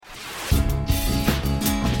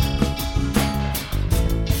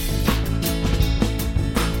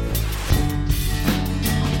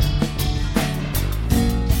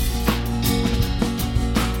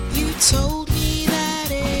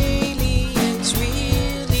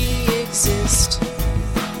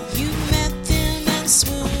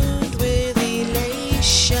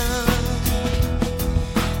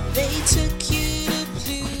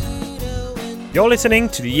You're listening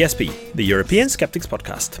to the TheESP, the European Skeptics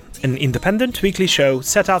Podcast, an independent weekly show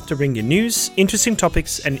set out to bring you news, interesting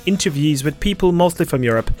topics, and interviews with people mostly from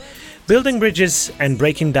Europe, building bridges and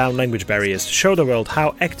breaking down language barriers to show the world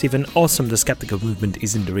how active and awesome the skeptical movement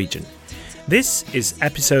is in the region. This is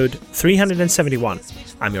episode 371.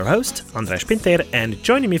 I'm your host, András Pinter, and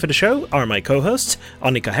joining me for the show are my co-hosts,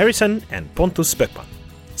 Annika Harrison and Pontus Böckman.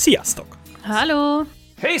 Sziasztok! Hello!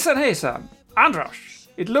 Hejsan! András,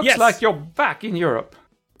 it looks like you're back in Europe.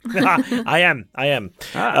 I am.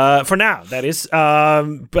 For now, that is.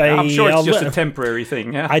 I'm sure it's just a temporary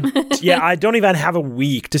thing. Yeah. I don't even have a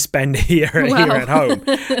week to spend here at home,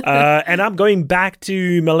 and I'm going back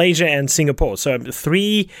to Malaysia and Singapore. So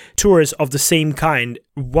 3 tours of the same kind,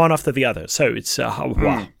 one after the other. So it's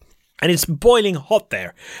wow, and it's boiling hot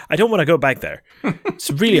there. I don't want to go back there.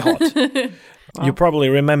 It's really hot. You probably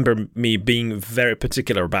remember me being very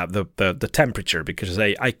particular about the temperature because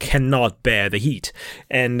I cannot bear the heat.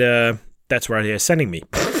 And that's where they're sending me.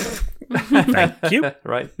 Thank you.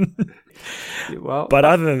 Right. Well, but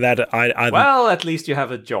other than that, well, at least you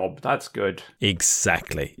have a job. That's good.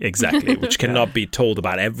 Exactly. Which cannot be told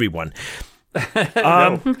about everyone.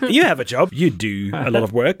 No. You have a job. You do a lot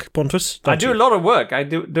of work, Pontus. I do a lot of work. I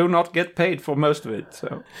do not get paid for most of it.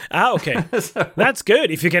 So. Okay. That's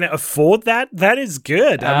good. If you can afford that, that is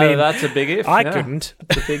good. I mean, that's a big if. I couldn't.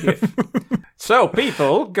 That's a big if. So,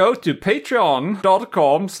 people, go to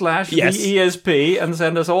patreon.com/TheESP and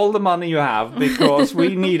send us all the money you have because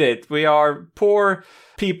we need it. We are poor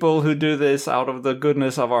people who do this out of the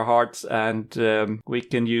goodness of our hearts, and we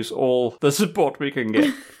can use all the support we can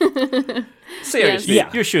get. Seriously,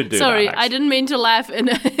 you should do Sorry, that. I didn't mean to laugh. I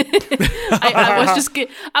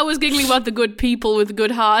was giggling about the good people with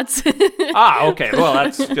good hearts. Okay. Well,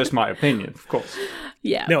 that's just my opinion, of course.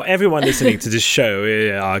 Yeah. No, everyone listening to this show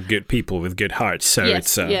are good people with good hearts. So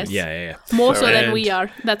yes, it's yes. More so than we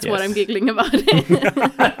are. That's what I'm giggling about.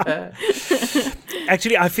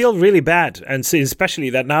 Actually, I feel really bad, and especially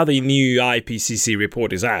that now the new IPCC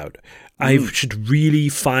report is out. I should really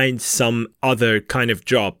find some other kind of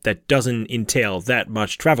job that doesn't entail that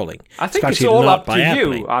much traveling. I think it's all up to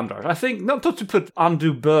you, Anders. I think not to put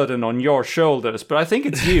undue burden on your shoulders, but I think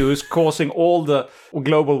it's you who's causing all the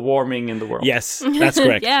global warming in the world. Yes, that's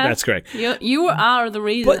correct. That's correct. You are the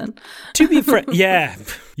reason. But to be frank,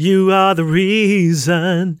 you are the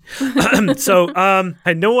reason. So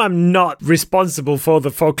I know I'm not responsible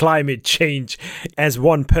for climate change as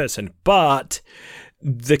one person, but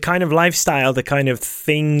the kind of lifestyle, the kind of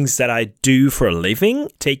things that I do for a living,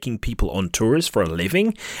 taking people on tours for a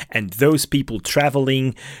living, and those people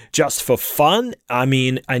traveling just for fun. I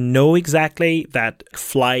mean, I know exactly that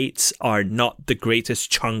flights are not the greatest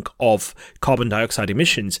chunk of carbon dioxide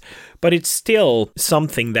emissions, but it's still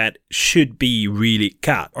something that should be really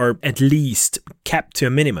cut, or at least kept to a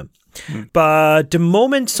minimum. But the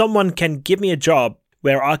moment someone can give me a job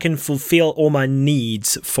where I can fulfill all my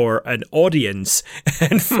needs for an audience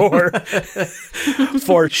and for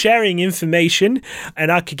sharing information,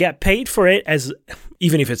 and I could get paid for it, as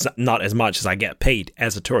even if it's not as much as I get paid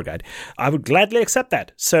as a tour guide, I would gladly accept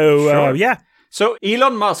that. So, sure. Yeah. So,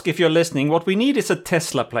 Elon Musk, if you're listening, what we need is a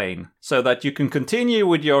Tesla plane so that you can continue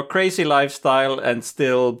with your crazy lifestyle and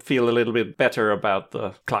still feel a little bit better about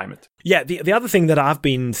the climate. Yeah, the other thing that I've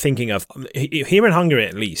been thinking of, here in Hungary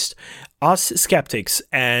at least, us skeptics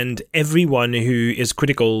and everyone who is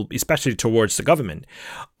critical, especially towards the government,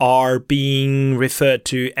 are being referred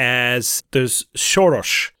to as those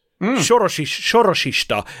Soros.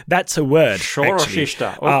 Sorosista. That's a word.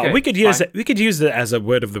 Sorosista. Okay, we could use it. We could use it as a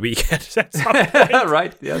word of the week.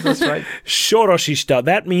 Right. Yeah, that's right. Sorosista.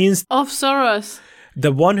 That means of Soros.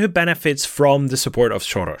 The one who benefits from the support of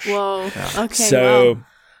Soros. Whoa. Yeah. Okay. So,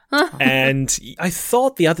 and I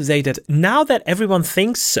thought the other day that now that everyone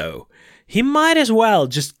thinks so, he might as well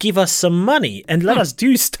just give us some money and let us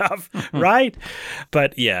do stuff, right?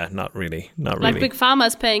 But yeah, not really. Like Big Pharma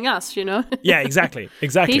is paying us, you know? Yeah, exactly.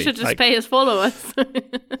 He should just pay his followers.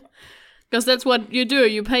 Because that's what you do.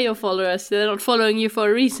 You pay your followers. They're not following you for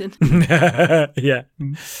a reason. Yeah.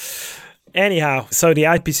 Anyhow, so the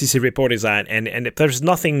IPCC report is out, and there's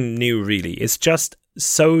nothing new really. It's just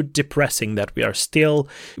so depressing that we are still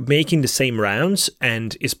making the same rounds,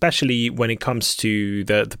 and especially when it comes to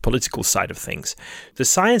the political side of things. The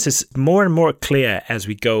science is more and more clear as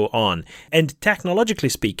we go on, and technologically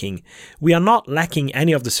speaking, we are not lacking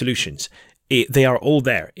any of the solutions. They are all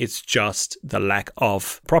there. It's just the lack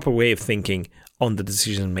of proper way of thinking on the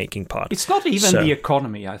decision-making part. It's not even the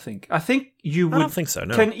economy, I think. I think you would, I don't think so,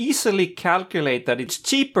 no. Can easily calculate that it's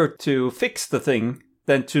cheaper to fix the thing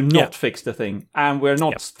than to not fix the thing. And we're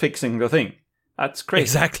not fixing the thing. That's crazy.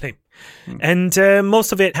 Exactly. And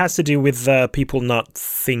most of it has to do with people not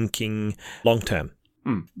thinking long term.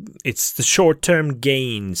 It's the short-term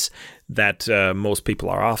gains that most people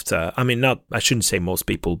are after. I mean, I shouldn't say most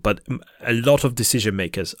people, but a lot of decision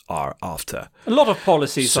makers are after. A lot of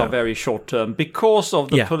policies are very short-term because of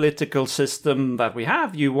the political system that we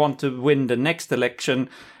have. You want to win the next election.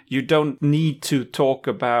 You don't need to talk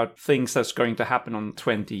about things that's going to happen in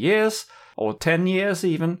 20 years or 10 years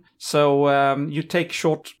even. So you take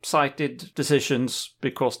short-sighted decisions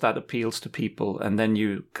because that appeals to people, and then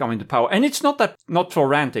you come into power. And it's not for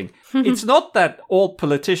ranting. It's not that all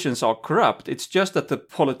politicians are corrupt. It's just that the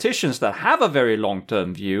politicians that have a very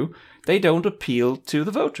long-term view, they don't appeal to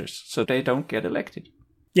the voters, so they don't get elected.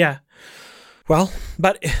 Yeah. Well,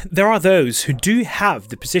 but there are those who do have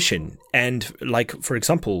the position, and like, for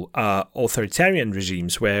example, authoritarian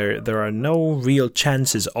regimes where there are no real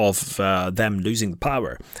chances of them losing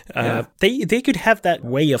power. They could have that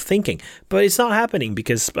way of thinking, but it's not happening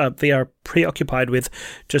because they are preoccupied with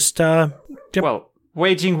just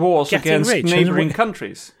waging wars against neighboring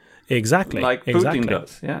countries. Exactly, like Putin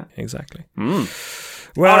does. Yeah, exactly.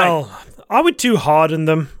 Well, are we too hard on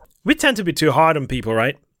them? We tend to be too hard on people,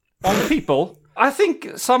 right? On people, I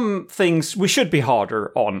think some things we should be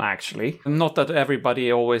harder on, actually. Not that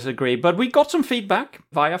everybody always agree, but we got some feedback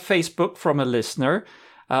via Facebook from a listener,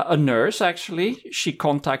 a nurse, actually. She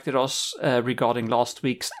contacted us regarding last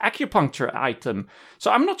week's acupuncture item.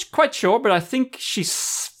 So I'm not quite sure, but I think she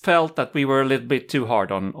felt that we were a little bit too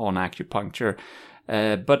hard on acupuncture.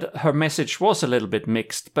 But her message was a little bit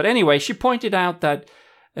mixed. But anyway, she pointed out that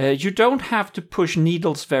you don't have to push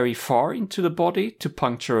needles very far into the body to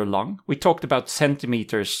puncture a lung. We talked about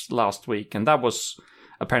centimeters last week, and that was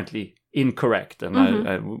apparently incorrect. And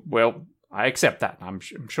I accept that. I'm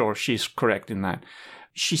sure she's correct in that.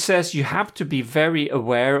 She says you have to be very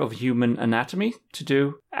aware of human anatomy to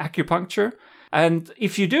do acupuncture. And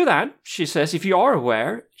if you do that, she says, if you are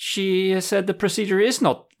aware, she said the procedure is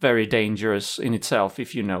not very dangerous in itself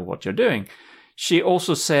if you know what you're doing. She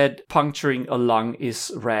also said puncturing a lung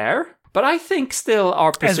is rare, but I think still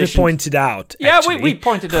our position... As we pointed out. Yeah, we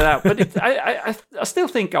pointed it out, but I still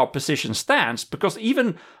think our position stands, because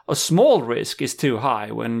even a small risk is too high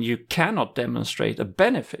when you cannot demonstrate a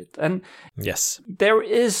benefit. And yes, there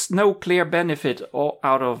is no clear benefit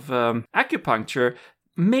out of acupuncture.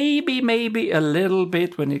 Maybe a little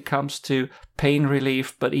bit when it comes to pain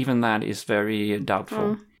relief, but even that is very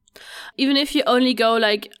doubtful. Even if you only go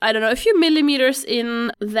a few millimeters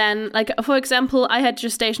in, then for example, I had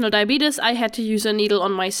gestational diabetes. I had to use a needle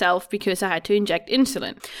on myself because I had to inject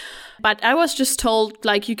insulin. But I was just told,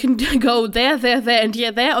 you can go there, and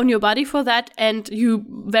there on your body for that, and you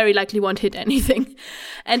very likely won't hit anything.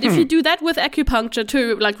 And if you do that with acupuncture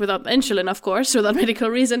too, without insulin, of course, without medical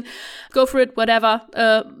reason, go for it, whatever.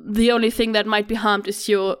 The only thing that might be harmed is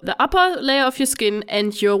the upper layer of your skin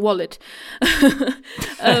and your wallet.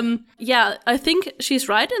 I think she's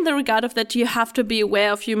right in the regard of that you have to be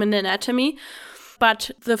aware of human anatomy.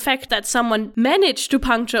 But the fact that someone managed to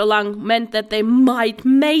puncture a lung meant that they might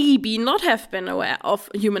maybe not have been aware of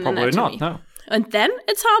human anatomy. Probably not, no. And then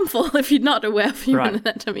it's harmful if you're not aware of human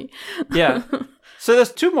anatomy. Yeah. So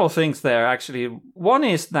there's two more things there, actually. One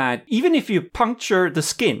is that even if you puncture the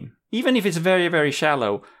skin, even if it's very, very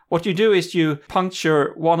shallow, what you do is you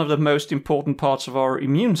puncture one of the most important parts of our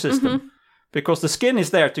immune system. Because the skin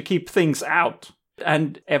is there to keep things out.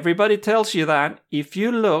 And everybody tells you that if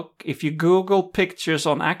you Google pictures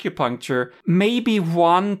on acupuncture, maybe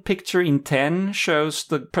 1 picture in 10 shows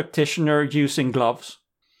the practitioner using gloves.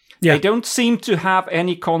 Yeah. They don't seem to have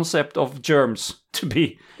any concept of germs, to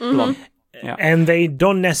be blunt. Yeah. And they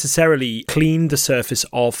don't necessarily clean the surface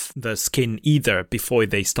of the skin either before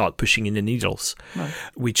they start pushing in the needles,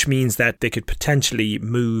 which means that they could potentially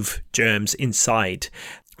move germs inside.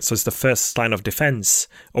 So it's the first line of defense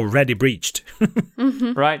already breached.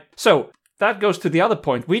 Right. So that goes to the other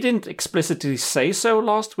point. We didn't explicitly say so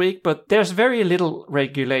last week, but there's very little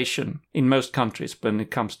regulation in most countries when it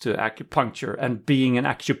comes to acupuncture and being an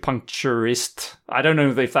acupuncturist. I don't know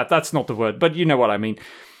if that's not the word, but you know what I mean.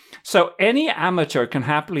 So any amateur can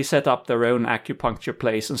happily set up their own acupuncture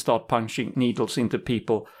place and start punching needles into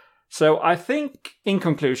people. So I think, in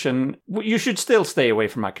conclusion, you should still stay away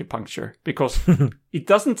from acupuncture because it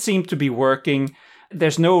doesn't seem to be working.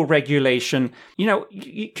 There's no regulation.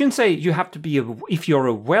 You can say you have to be, if you're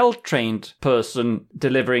a well-trained person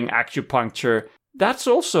delivering acupuncture, that's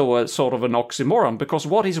also a sort of an oxymoron, because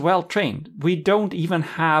what is well-trained? We don't even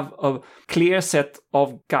have a clear set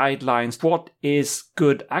of guidelines. What is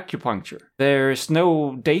good acupuncture? There's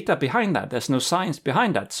no data behind that. There's no science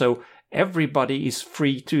behind that. So everybody is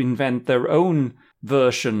free to invent their own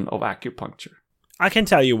version of acupuncture? I can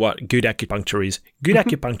tell you what good acupuncture is. Good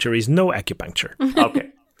acupuncture is no acupuncture. Okay.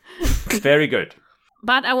 Very good.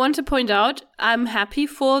 But I want to point out, I'm happy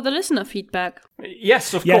for the listener feedback.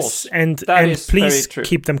 Yes, of Yes, course. and That is please very true.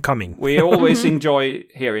 keep them coming. We always enjoy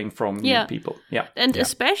hearing from you people. Yeah. And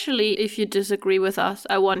especially if you disagree with us,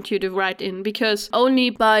 I want you to write in, because only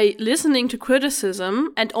by listening to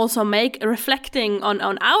criticism and also reflecting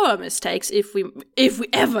on our mistakes, if we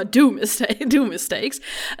ever do mistakes.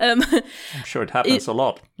 I'm sure it happens a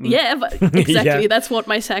lot. Yeah, but exactly. That's what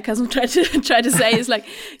my sarcasm try to say is like,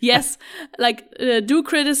 yes, like do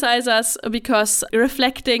criticize us, because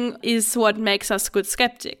reflecting is what makes us good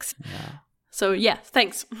skeptics. Yeah. So yeah,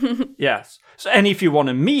 thanks. Yes. So, and if you want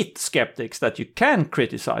to meet skeptics that you can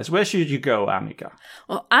criticize, where should you go, Annika?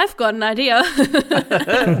 Well, I've got an idea.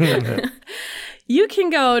 You can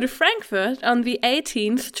go to Frankfurt on the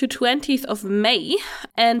 18th to 20th of May.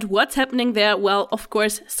 And what's happening there? Well, of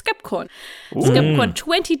course, SkepCon. SkepCon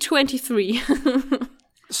 2023.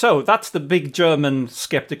 So that's the big German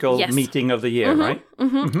skeptical meeting of the year, right?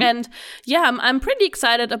 And yeah, I'm pretty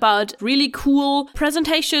excited about really cool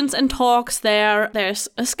presentations and talks there. There's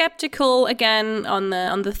a skeptical again on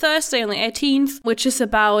the Thursday, on the 18th, which is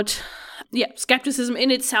about skepticism in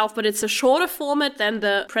itself, but it's a shorter format than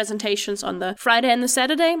the presentations on the Friday and the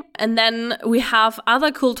Saturday. And then we have other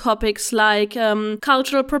cool topics like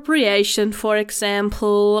cultural appropriation, for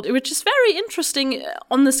example, which is very interesting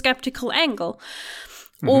on the skeptical angle.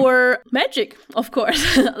 Or magic, of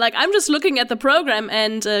course. Like, I'm just looking at the program,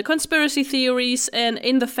 and conspiracy theories and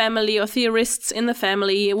in the family, or theorists in the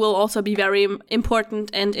family, will also be very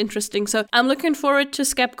important and interesting. So I'm looking forward to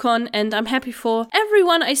SkepCon, and I'm happy for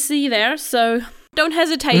everyone I see there. So don't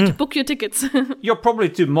hesitate, book your tickets. You're probably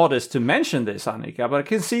too modest to mention this, Annika, but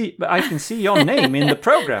I can see your name in the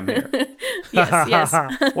program here. Yes.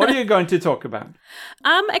 What are you going to talk about?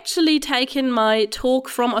 I'm actually taking my talk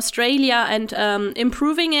from Australia and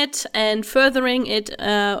improving it and furthering it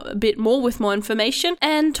a bit more with more information,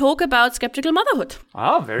 and talk about skeptical motherhood.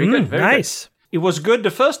 Ah, very good. Very nice. Good. It was good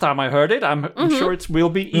the first time I heard it. I'm sure it will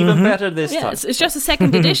be even better this time. It's just a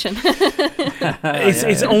second edition.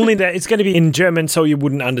 It's only that it's going to be in German, so you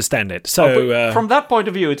wouldn't understand it. So from that point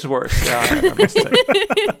of view, it's worse. I must say.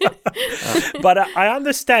 But I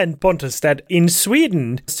understand, Pontus, that in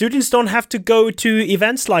Sweden, students don't have to go to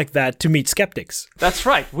events like that to meet skeptics. That's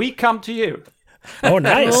right. We come to you. Oh,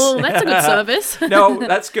 nice. Oh, that's a good service. No,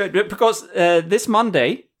 that's good. Because this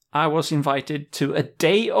Monday, I was invited to a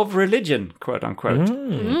day of religion, quote unquote,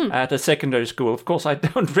 at a secondary school. Of course, I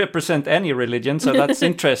don't represent any religion, so that's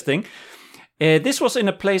interesting. This was in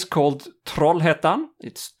a place called Trollhättan.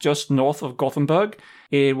 It's just north of Gothenburg.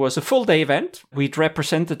 It was a full-day event with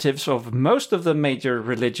representatives of most of the major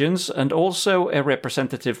religions, and also a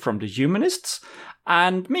representative from the humanists,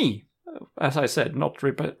 and me. As I said, not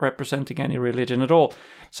representing any religion at all.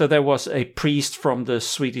 So there was a priest from the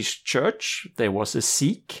Swedish church. There was a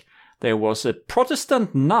Sikh. There was a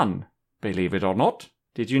Protestant nun, believe it or not.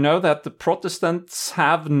 Did you know that the Protestants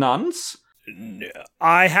have nuns?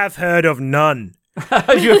 I have heard of none.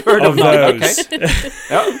 You've heard of none, those.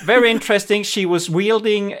 Okay. Very interesting. She was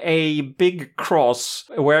wielding a big cross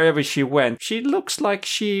wherever she went. She looks like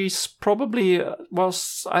she's probably,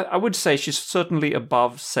 I would say she's certainly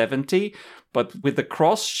above 70, but with the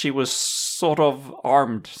cross, she was sort of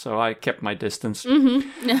armed, so I kept my distance.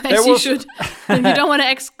 As you should. You don't want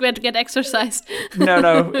to get exercised.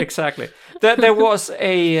 No, exactly. There was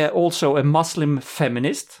also a Muslim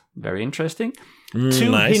feminist, very interesting.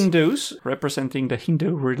 Two nice. Hindus representing the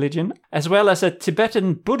Hindu religion, as well as a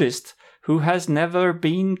Tibetan Buddhist who has never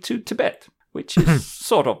been to Tibet, which is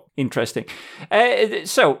sort of interesting.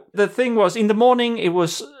 So the thing was, in the morning,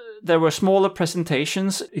 there were smaller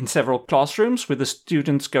presentations in several classrooms with the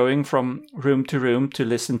students going from room to room to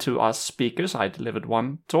listen to us speakers. I delivered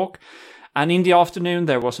one talk. And in the afternoon,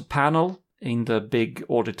 there was a panel in the big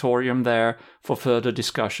auditorium there for further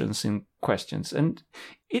discussions and questions. And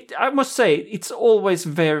I must say, it's always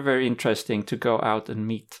very, very interesting to go out and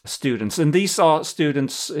meet students. And these are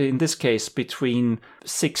students, in this case, between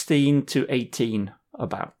 16 to 18,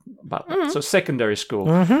 about that. So secondary school.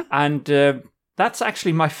 And that's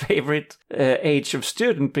actually my favorite age of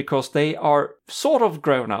student, because they are sort of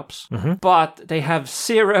grown-ups, but they have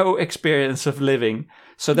zero experience of living.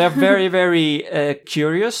 So they're very, very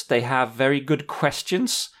curious. They have very good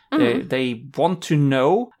questions. They want to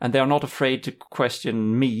know, and they're not afraid to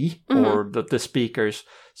question me or the speakers.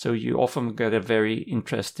 So you often get a very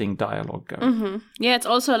interesting dialogue going. Yeah, it's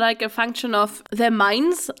also like a function of their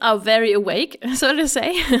minds are very awake, so to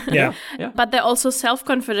say. Yeah. But they're also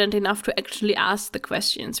self-confident enough to actually ask the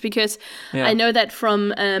questions. Because I know that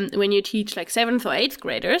from when you teach like 7th or 8th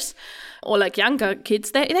graders, or like younger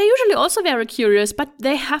kids, they're usually also very curious, but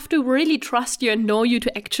they have to really trust you and know you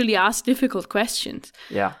to actually ask difficult questions.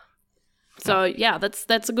 Yeah. So yeah,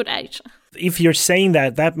 that's a good age. If you're saying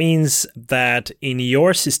that, that means that in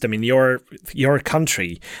your system, in your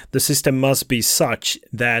country, the system must be such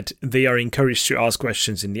that they are encouraged to ask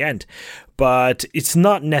questions in the end. But it's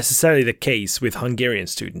not necessarily the case with Hungarian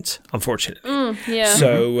students, unfortunately. Yeah.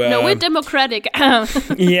 So no, we're democratic.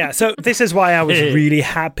 yeah, so this is why I was really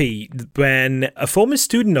happy when a former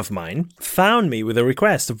student of mine found me with a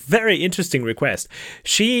request, a very interesting request.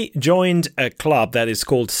 She joined a club that is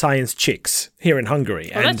called Science Chicks here in Hungary.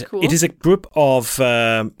 Oh, that's cool. It is a group of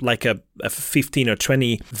like a 15 or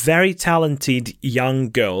 20 very talented young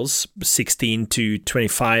girls, 16 to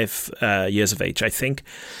 25 years of age, I think,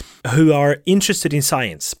 who are interested in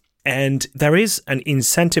science. And there is an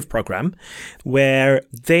incentive program where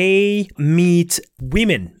they meet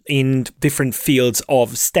women in different fields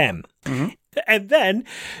of STEM. And then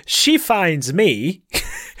she finds me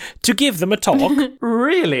to give them a talk.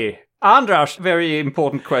 Really? Andras, very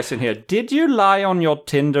important question here. Did you lie on your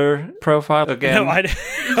Tinder profile again? No,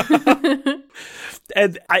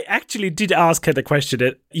 And I actually did ask her the question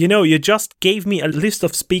that, you just gave me a list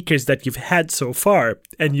of speakers that you've had so far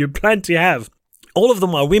and you plan to have. All of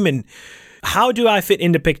them are women. How do I fit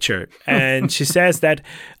in the picture? And she says that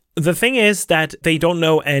the thing is that they don't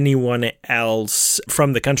know anyone else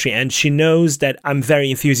from the country. And she knows that I'm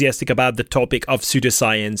very enthusiastic about the topic of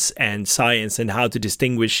pseudoscience and science and how to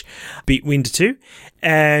distinguish between the two.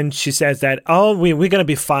 And she says that, we're going to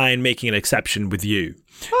be fine making an exception with you.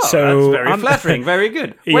 Oh, so that's very flattering. Very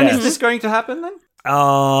good. When is this going to happen then?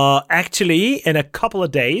 Actually, in a couple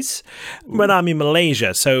of days when I'm in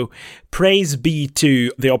Malaysia. So praise be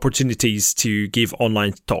to the opportunities to give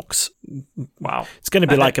online talks. Wow. It's going to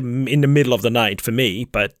be like in the middle of the night for me,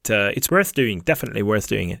 but it's worth doing. Definitely worth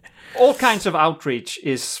doing it. All kinds of outreach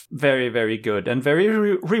is very, very good and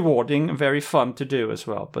very rewarding and very fun to do as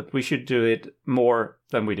well. But we should do it more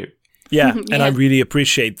than we do. Yeah, and I really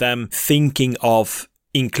appreciate them thinking of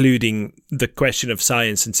including the question of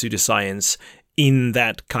science and pseudoscience in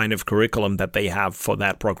that kind of curriculum that they have for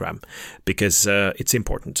that program, because it's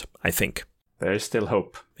important, I think. There is still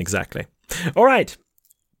hope. Exactly. All right.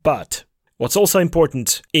 But what's also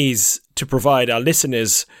important is to provide our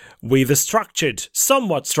listeners with a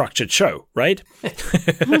somewhat structured show, right?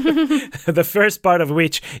 The first part of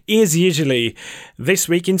which is usually This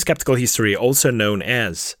Week in Skeptical History, also known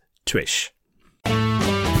as Twish.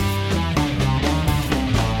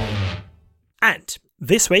 And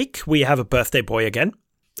this week, we have a birthday boy again.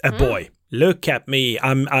 A boy. Look at me.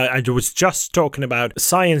 I was just talking about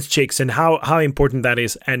Science Chicks and how important that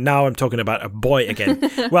is. And now I'm talking about a boy again.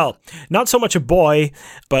 Well, not so much a boy,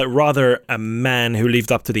 but rather a man who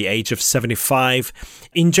lived up to the age of 75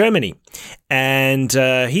 in Germany. And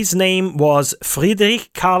his name was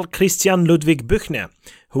Friedrich Karl Christian Ludwig Büchner,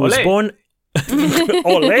 who was born...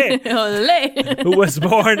 Ole! Who was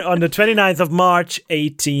born on the 29th of March,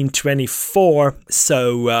 1824.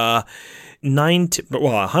 So,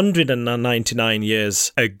 199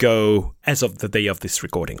 years ago, as of the day of this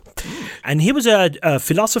recording. And he was a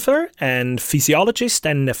philosopher and physiologist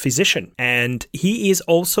and a physician. And he is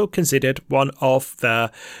also considered one of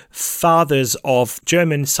the fathers of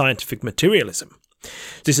German scientific materialism.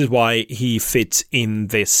 This is why he fits in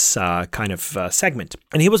this kind of segment.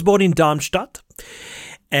 And he was born in Darmstadt.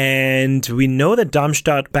 And we know that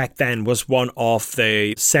Darmstadt back then was one of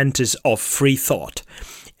the centers of free thought.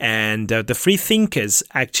 And the free thinkers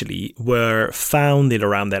actually were founded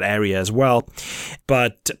around that area as well.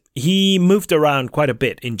 But he moved around quite a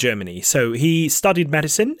bit in Germany. So he studied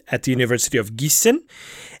medicine at the University of Gießen.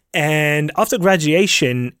 And after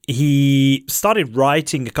graduation, he started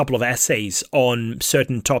writing a couple of essays on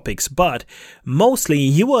certain topics, but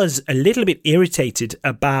mostly he was a little bit irritated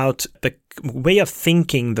about the way of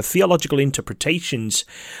thinking, the theological interpretations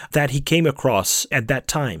that he came across at that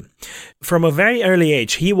time. From a very early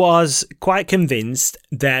age, he was quite convinced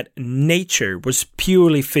that nature was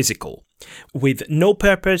purely physical. with no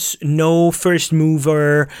purpose, no first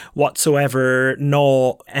mover whatsoever,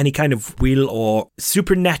 no any kind of will or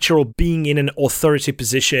supernatural being in an authority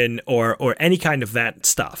position or any kind of that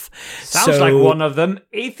stuff. Sounds like one of them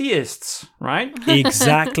atheists, right?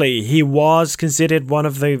 Exactly. He was considered one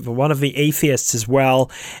of the atheists as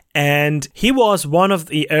well. And he was one of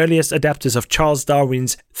the earliest adapters of Charles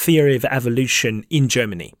Darwin's theory of evolution in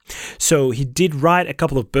Germany. So he did write a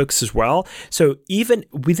couple of books as well. So even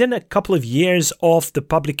within a couple of years of the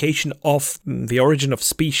publication of The Origin of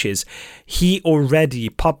Species, he already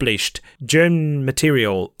published German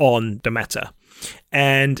material on the matter.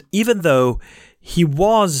 And even though he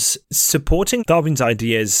was supporting Darwin's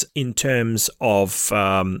ideas in terms of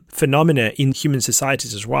phenomena in human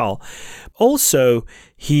societies as well, also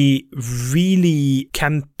he really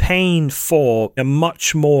campaigned for a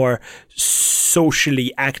much more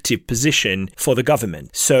socially active position for the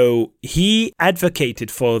government. So he advocated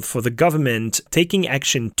for the government taking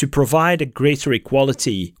action to provide a greater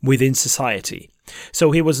equality within society.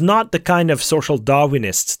 So he was not the kind of social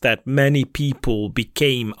Darwinist that many people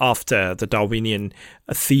became after the Darwinian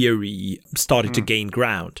theory started to gain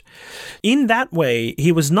ground. In that way,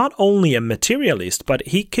 he was not only a materialist, but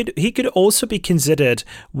he could also be considered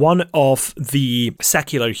one of the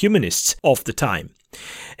secular humanists of the time.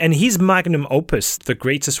 And his magnum opus, the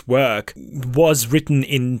greatest work, was written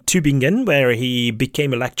in Tübingen, where he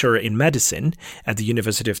became a lecturer in medicine at the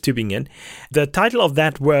University of Tübingen. The title of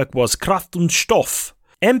that work was Kraft und Stoff,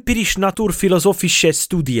 empirisch-naturphilosophische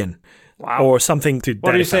Studien. Wow. Or something to that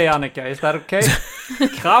What do you say, effect. Annika? Is that okay?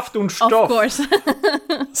 Kraft und Stoff. Of course.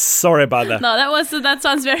 Sorry about that. No, that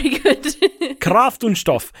sounds very good. Kraft und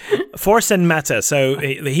Stoff, force and matter. So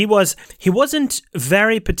he wasn't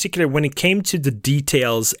very particular when it came to the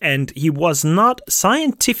details, and he was not,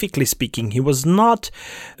 scientifically speaking, he was not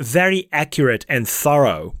very accurate and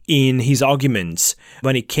thorough in his arguments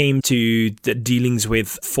when it came to the dealings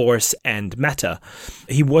with force and matter.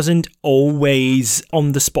 He wasn't always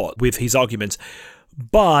on the spot with his arguments,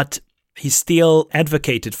 but he still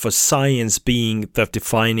advocated for science being the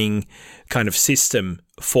defining kind of system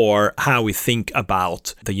for how we think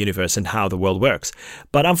about the universe and how the world works.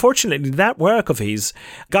 But unfortunately, that work of his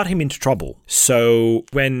got him into trouble. So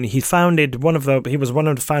when he founded he was one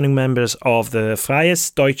of the founding members of the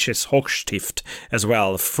Freies Deutsches Hochstift as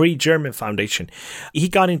well, a Free German Foundation. He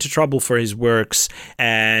got into trouble for his works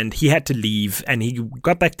and he had to leave, and he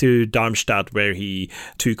got back to Darmstadt, where he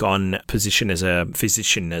took on a position as a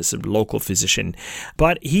physician, as a local physician.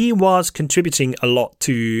 But he was contributing a lot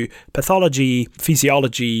to pathology,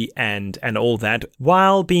 physiology, and all that,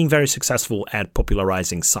 while being very successful at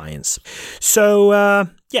popularizing science. So,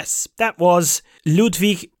 yes, that was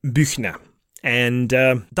Ludwig Büchner. And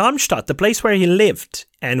Darmstadt, the place where he lived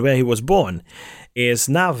and where he was born, is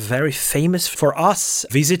now very famous for us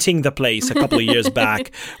visiting the place a couple of years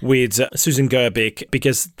back with Susan Gerbic,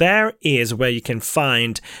 because there is where you can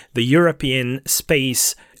find the European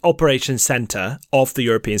Space Operations Center of the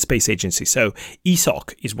European Space Agency. So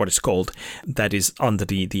ESOC is what it's called. That is under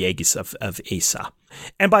the aegis of ESA.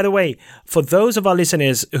 And by the way, for those of our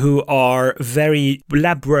listeners who are very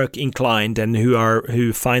lab work inclined and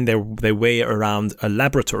who find their way around a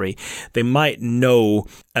laboratory, they might know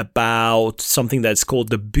about something that's called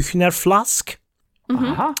the Büchner flask.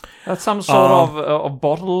 Uh-huh. That's some sort of a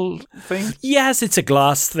bottle thing? Yes, it's a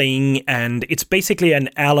glass thing, and it's basically an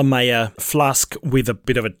Erlenmeyer flask with a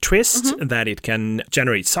bit of a twist that it can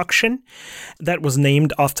generate suction. That was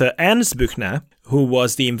named after Ernst Büchner, who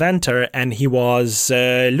was the inventor, and he was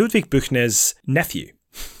Ludwig Büchner's nephew.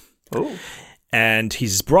 Oh. And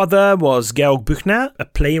his brother was Georg Büchner, a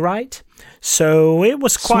playwright. So it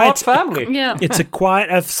was quite... Smart family. Yeah. It's quite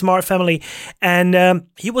a smart family. And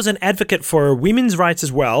he was an advocate for women's rights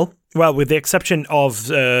as well. Well, with the exception of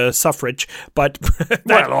suffrage. But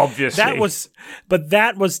well, obviously.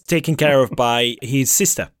 That was taken care of by his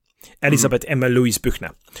sister, Elisabeth Emma Louise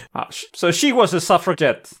Büchner. So she was a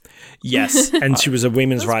suffragette. Yes, and she was a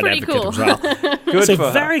women's rights advocate as well. Good so for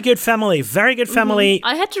her. very good family, very good family.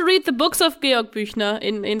 I had to read the books of Georg Büchner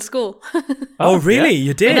in school. Oh, really? Yeah.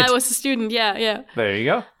 You did? When I was a student, yeah. There you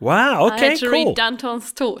go. Wow, okay, I had to cool. read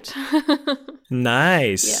Danton's Tod.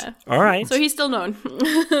 Nice. Yeah. All right. So he's still known.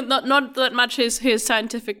 not that much his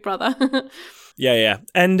scientific brother. Yeah.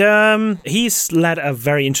 And he's led a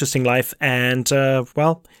very interesting life, and,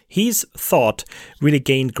 his thought really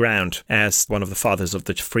gained ground as one of the fathers of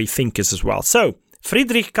the free thinkers as well. So,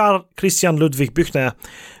 Friedrich Karl Christian Ludwig Büchner,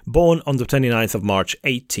 born on the 29th of March,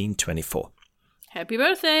 1824. Happy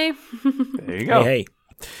birthday. There you go. Hey.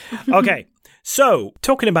 Okay, So,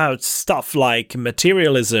 talking about stuff like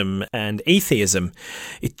materialism and atheism,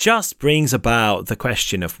 it just brings about the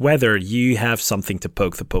question of whether you have something to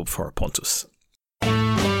poke the Pope for, Pontus.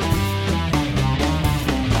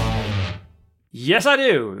 Yes, I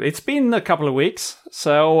do. It's been a couple of weeks,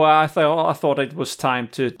 so I thought it was time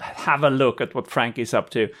to have a look at what Frankie's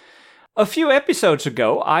up to. A few episodes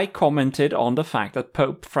ago, I commented on the fact that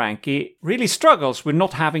Pope Frankie really struggles with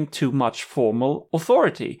not having too much formal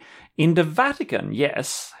authority. In the Vatican,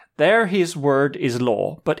 yes, there his word is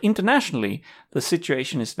law, but internationally, the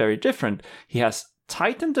situation is very different. He has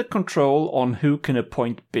tightened the control on who can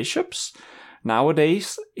appoint bishops.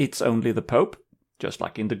 Nowadays, it's only the Pope, just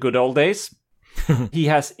like in the good old days. He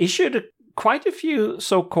has issued quite a few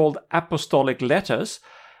so-called apostolic letters,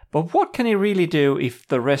 but what can he really do if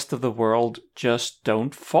the rest of the world just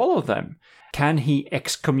don't follow them? Can he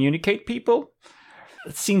excommunicate people?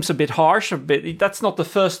 It seems a bit harsh, that's not the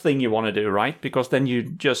first thing you want to do, right? Because then you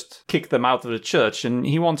just kick them out of the church, and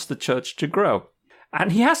he wants the church to grow.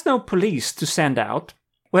 And he has no police to send out,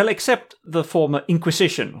 well, except the former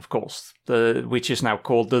Inquisition, of course, which is now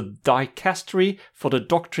called the Dicastery for the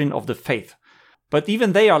Doctrine of the Faith. But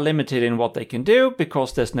even they are limited in what they can do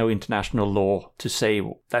because there's no international law to say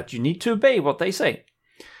that you need to obey what they say.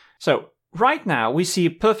 So, right now we see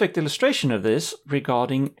a perfect illustration of this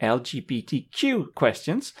regarding LGBTQ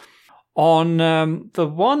questions. On the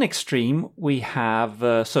one extreme, we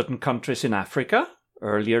have certain countries in Africa.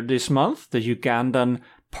 Earlier this month, the Ugandan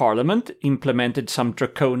parliament implemented some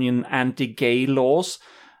draconian anti-gay laws,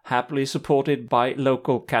 happily supported by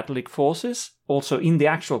local Catholic forces. Also, in the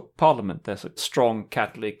actual parliament, there's a strong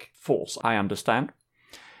Catholic force, I understand.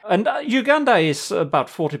 And Uganda is about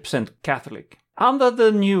 40% Catholic. Under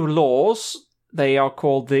the new laws, they are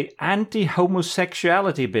called the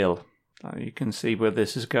Anti-Homosexuality Bill. You can see where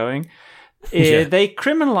this is going. Yeah. They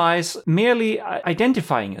criminalize merely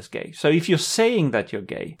identifying as gay. So if you're saying that you're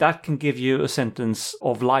gay, that can give you a sentence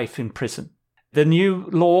of life in prison. The new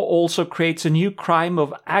law also creates a new crime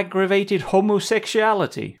of aggravated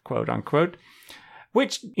homosexuality, quote unquote,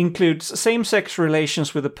 which includes same-sex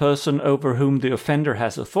relations with a person over whom the offender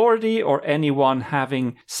has authority, or anyone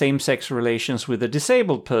having same-sex relations with a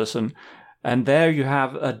disabled person. And there you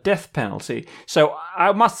have a death penalty. So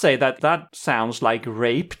I must say that sounds like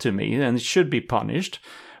rape to me, and it should be punished.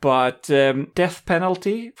 But death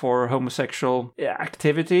penalty for homosexual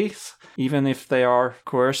activities, even if they are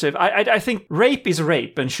coercive. I think rape is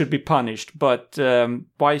rape and should be punished, but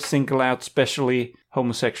why single out specially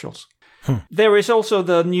homosexuals? There is also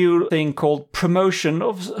the new thing called promotion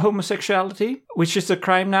of homosexuality, which is a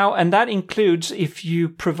crime now, and that includes if you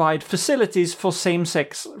provide facilities for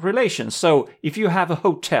same-sex relations. So if you have a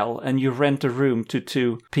hotel and you rent a room to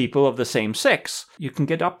two people of the same sex, you can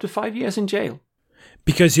get up to 5 years in jail.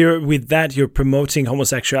 Because you're promoting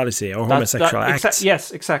homosexuality or homosexual acts.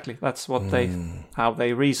 Yes, exactly. That's what how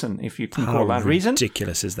they reason, if you can call that reason. How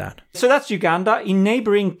ridiculous is that? So that's Uganda. In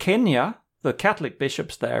neighboring Kenya, the Catholic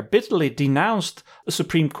bishops there bitterly denounced a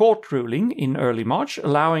Supreme Court ruling in early March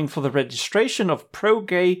allowing for the registration of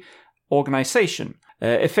pro-gay organization,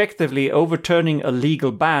 effectively overturning a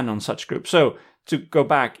legal ban on such groups. So, to go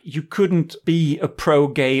back, you couldn't be a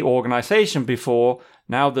pro-gay organization before.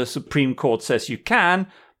 Now the Supreme Court says you can,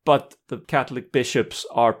 but the Catholic bishops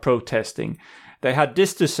are protesting. They had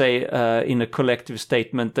this to say in a collective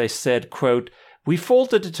statement. They said, quote, "We fault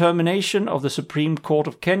the determination of the Supreme Court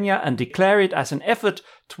of Kenya and declare it as an effort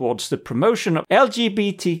towards the promotion of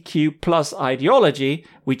LGBTQ plus ideology,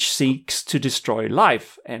 which seeks to destroy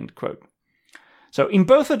life," end quote. So in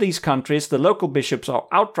both of these countries, the local bishops are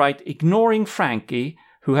outright ignoring Frankie,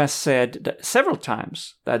 who has said several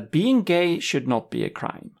times that being gay should not be a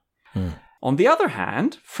crime. On the other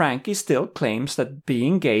hand, Frankie still claims that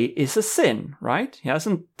being gay is a sin, right? He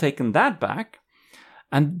hasn't taken that back.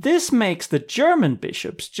 And this makes the German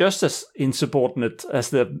bishops just as insubordinate as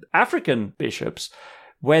the African bishops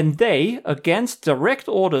when they, against direct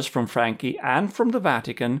orders from Frankie and from the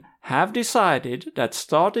Vatican, have decided that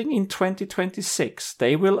starting in 2026,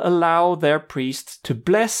 they will allow their priests to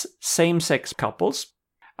bless same-sex couples.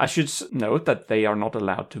 I should note that they are not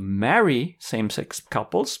allowed to marry same-sex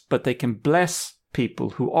couples, but they can bless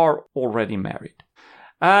people who are already married.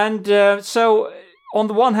 And so on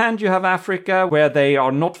the one hand, you have Africa, where they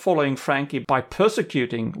are not following Frankie by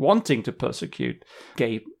wanting to persecute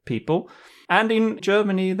gay people. And in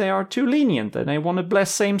Germany, they are too lenient and they want to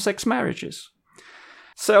bless same-sex marriages.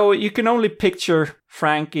 So you can only picture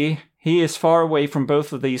Frankie. He is far away from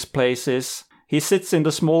both of these places. He sits in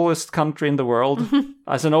the smallest country in the world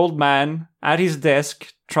as an old man at his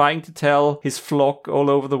desk, trying to tell his flock all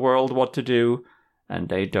over the world what to do, and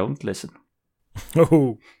they don't listen.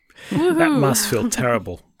 Oh, that must feel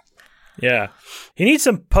terrible. Yeah. He needs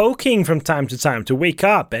some poking from time to time to wake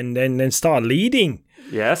up and then start leading.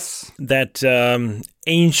 Yes. That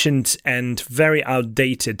ancient and very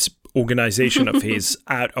outdated organization of his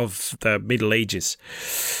out of the Middle Ages.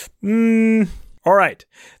 All right.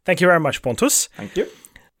 Thank you very much, Pontus. Thank you.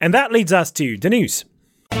 And that leads us to the news.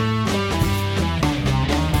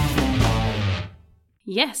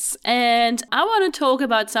 Yes, and I want to talk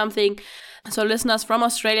about something. So listeners from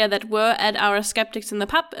Australia that were at our Skeptics in the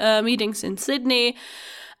Pub meetings in Sydney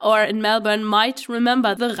or in Melbourne might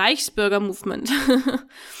remember the Reichsbürger movement.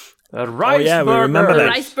 The Reichsburgers. Oh, yeah, we remember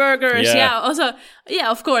that. Reichsburgers, yeah. Also, yeah,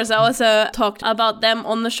 of course, I also talked about them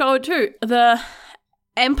on the show too. The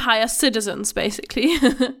Empire citizens, basically.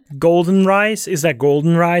 Golden rice? Is that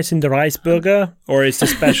golden rice in the Reichsbürger? Or is the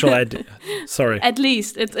special sorry. At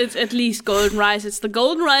least. It's at least golden rice. It's the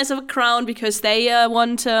golden rice of a crown because they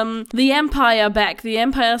want the empire back. The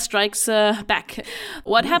empire strikes back.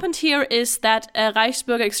 What happened here is that a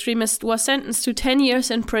Reichsbürger extremist was sentenced to 10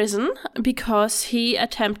 years in prison because he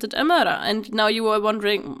attempted a murder. And now you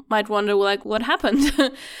might wonder, like, what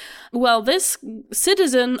happened? Well, this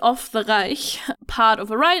citizen of the Reich, part of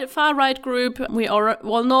a far-right group, we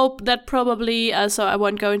all know that probably, so I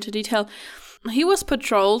won't go into detail, he was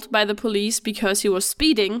patrolled by the police because he was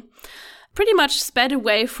speeding, pretty much sped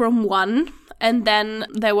away from one, and then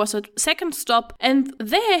there was a second stop, and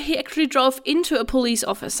there he actually drove into a police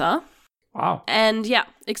officer. Wow. And yeah,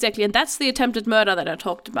 exactly. And that's the attempted murder that I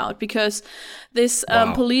talked about, because this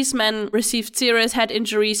policeman received serious head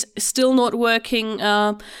injuries, still not working,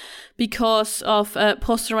 because of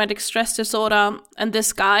post-traumatic stress disorder. And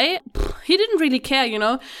this guy, he didn't really care, you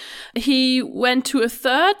know. He went to a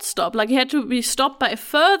third stop, like he had to be stopped by a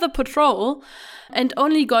further patrol and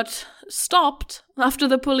only got stopped after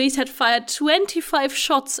the police had fired 25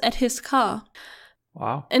 shots at his car.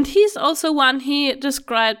 Wow. And he's also one, he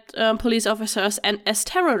described police officers as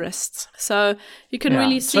terrorists. So you can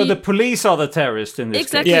really see... So the police are the terrorists in this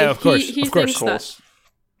exactly. case. Yeah, of course. He of course. thinks that.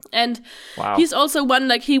 And he's also one,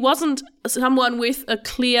 like, he wasn't someone with a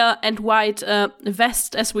clear and white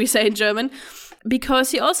vest, as we say in German,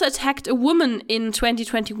 because he also attacked a woman in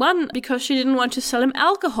 2021 because she didn't want to sell him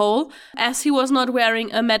alcohol as he was not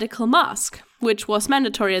wearing a medical mask, which was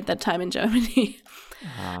mandatory at that time in Germany.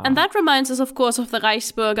 And that reminds us, of course, of the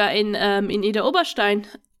Reichsbürger in Ida Oberstein,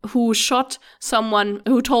 who shot someone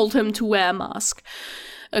who told him to wear a mask,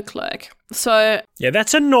 a clerk. So yeah,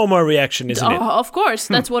 that's a normal reaction, isn't it? Of course,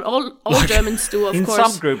 that's what all Germans do. Of in course, in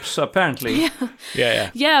some groups, apparently.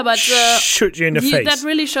 Yeah, but shoot you in the face. That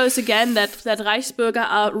really shows again that Reichsbürger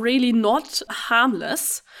are really not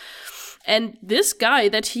harmless. And this guy,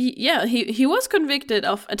 that he was convicted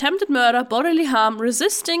of attempted murder, bodily harm,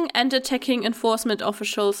 resisting and attacking enforcement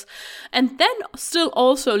officials, and then still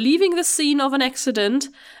also leaving the scene of an accident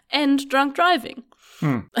and drunk driving.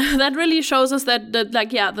 That really shows us that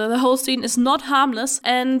the whole scene is not harmless,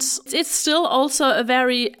 and it's still also a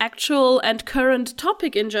very actual and current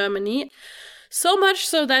topic in Germany. So much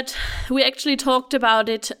so that we actually talked about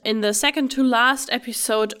it in the second to last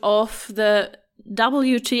episode of the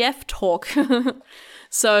WTF talk.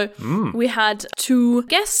 So we had 2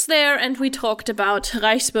 guests there and we talked about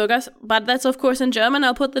Reichsbürgers, but that's of course in German.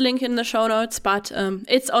 I'll put the link in the show notes, but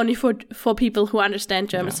it's only for people who understand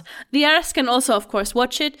German. Yeah. The RS can also of course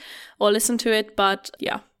watch it or listen to it, but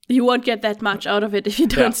yeah, you won't get that much out of it if you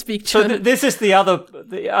don't speak German. So this is the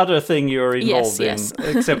other thing you're involved in,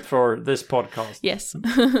 except for this podcast. Yes.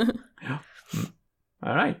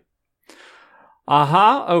 All right.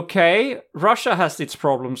 Okay. Russia has its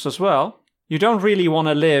problems as well. You don't really want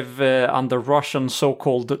to live under Russian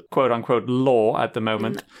so-called quote-unquote law at the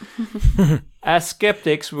moment. No. As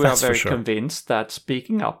skeptics, we are very convinced that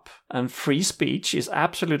speaking up and free speech is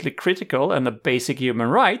absolutely critical and a basic human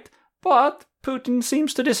right, but Putin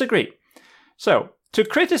seems to disagree. So, to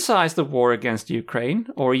criticize the war against Ukraine,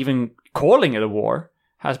 or even calling it a war,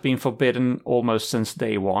 has been forbidden almost since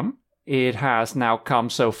day one. It has now come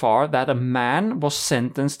so far that a man was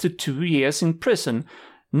sentenced to 2 years in prison,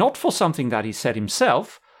 not for something that he said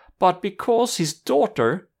himself, but because his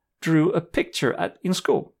daughter drew a picture in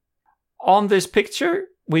school. On this picture,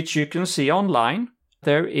 which you can see online,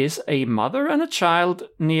 there is a mother and a child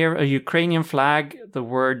near a Ukrainian flag. The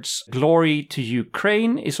words "Glory to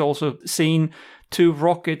Ukraine" is also seen. 2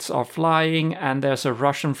 rockets are flying, and there's a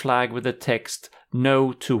Russian flag with the text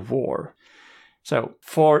 "No to War." So,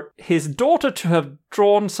 for his daughter to have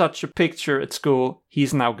drawn such a picture at school,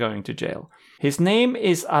 he's now going to jail. His name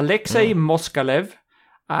is Alexei Moskalev,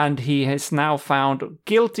 and he is now found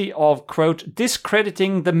guilty of, quote,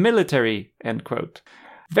 discrediting the military, end quote.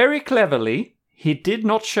 Very cleverly, he did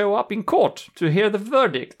not show up in court to hear the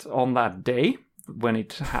verdict on that day when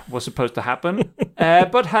it was supposed to happen,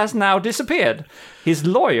 but has now disappeared. His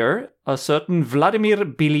lawyer, a certain Vladimir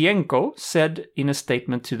Bilyenko, said in a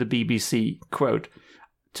statement to the BBC, quote,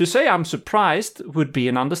 "To say I'm surprised would be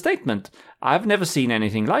an understatement. I've never seen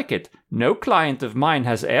anything like it. No client of mine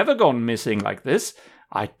has ever gone missing like this.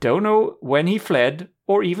 I don't know when he fled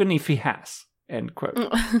or even if he has." End quote.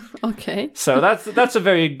 Okay. So that's a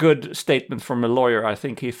very good statement from a lawyer. I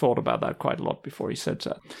think he thought about that quite a lot before he said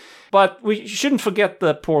that. But we shouldn't forget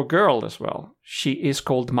the poor girl as well. She is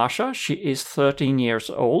called Masha. She is 13 years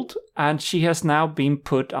old, and she has now been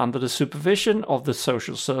put under the supervision of the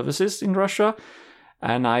social services in Russia.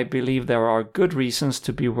 And I believe there are good reasons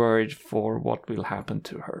to be worried for what will happen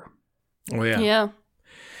to her. Oh, yeah. Yeah.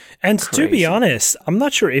 And Crazy. to be honest, I'm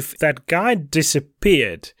not sure if that guy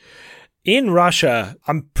disappeared. In Russia,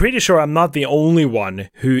 I'm pretty sure I'm not the only one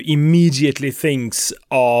who immediately thinks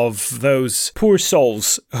of those poor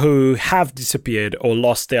souls who have disappeared or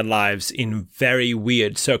lost their lives in very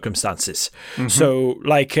weird circumstances. Mm-hmm. So,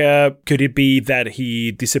 like, could it be that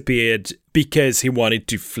he disappeared because he wanted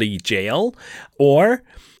to flee jail? Or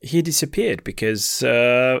he disappeared because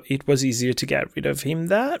it was easier to get rid of him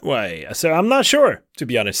that way? So I'm not sure, to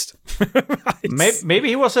be honest. Maybe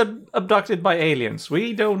he was abducted by aliens.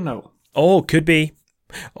 We don't know. Oh, could be.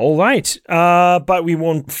 All right. But we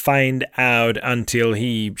won't find out until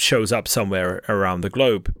he shows up somewhere around the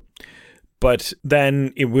globe. But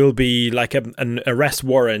then it will be like an arrest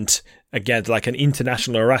warrant against, like an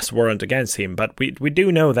international arrest warrant against him. But we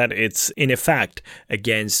do know that it's in effect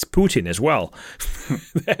against Putin as well,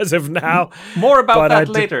 as of now. More about that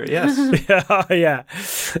later, yes. Yeah.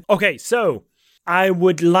 Okay, so I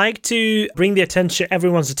would like to bring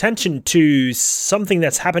everyone's attention to something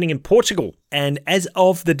that's happening in Portugal. And as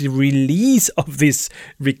of the release of this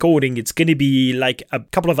recording, it's going to be like a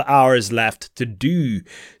couple of hours left to do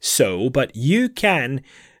so. But you can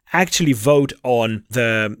actually vote on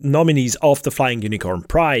the nominees of the Flying Unicorn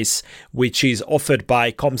Prize, which is offered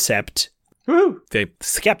by Concept, the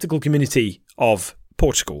skeptical community of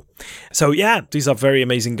Portugal. So yeah, these are very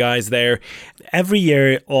amazing guys there. Every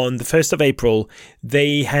year on the 1st of April,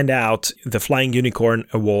 they hand out the Flying Unicorn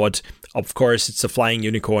Award. Of course, it's a flying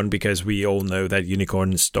unicorn because we all know that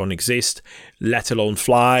unicorns don't exist, let alone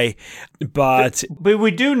fly. But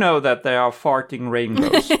we do know that they are farting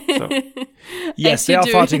rainbows. So. Yes, they are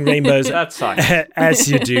farting rainbows. That's science. As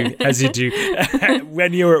you do.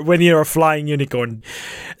 when you're a flying unicorn.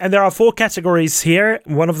 And there are 4 categories here.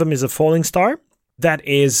 One of them is a falling star. That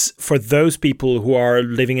is for those people who are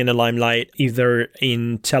living in the limelight, either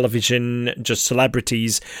in television, just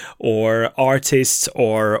celebrities, or artists,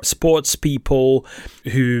 or sports people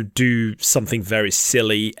who do something very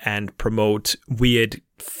silly and promote weird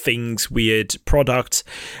things, weird products.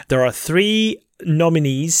 There are 3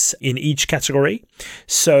 nominees in each category.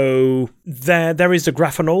 So there is the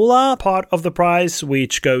graphonola part of the prize,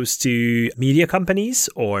 which goes to media companies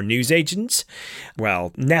or news agents.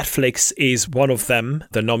 Well, Netflix is one of them,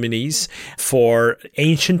 the nominees for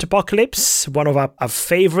Ancient Apocalypse, one of our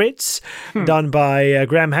favorites, done by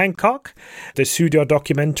Graham Hancock, the pseudo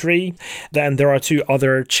documentary. Then there are 2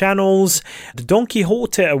 other channels. The Don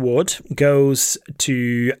Quixote Award goes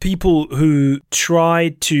to people who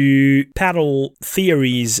try to peddle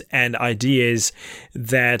theories and ideas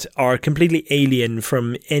that are completely alien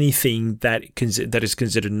from anything that is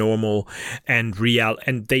considered normal and real,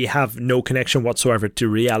 and they have no connection whatsoever to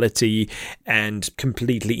reality and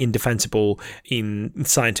completely indefensible in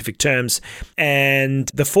scientific terms. And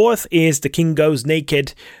the 4th is The King Goes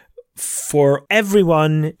Naked, for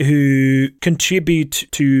everyone who contribute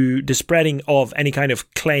to the spreading of any kind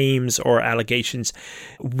of claims or allegations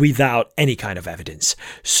without any kind of evidence.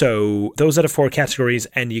 So those are the 4 categories,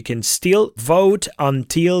 and you can still vote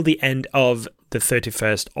until the end of the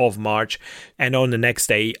 31st of March. And on the next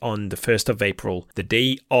day, on the 1st of April, the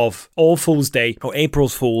day of All Fool's Day, or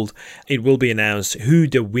April's Fool, it will be announced who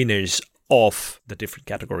the winners of the different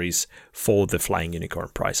categories for the Flying Unicorn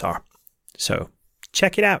Prize are. So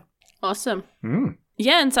check it out. Awesome.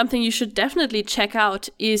 Yeah, and something you should definitely check out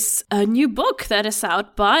is a new book that is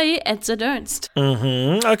out by Edzard Ernst.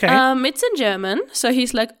 Mm-hmm. Okay. It's in German, so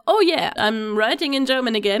he's like, oh yeah, I'm writing in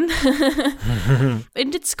German again.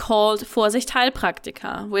 And it's called Vorsicht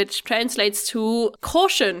Heilpraktiker, which translates to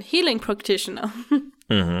Caution Healing Practitioner,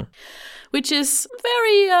 which is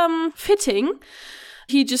very fitting.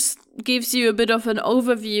 He just gives you a bit of an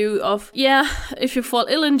overview of, if you fall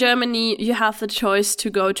ill in Germany, you have the choice to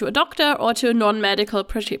go to a doctor or to a non-medical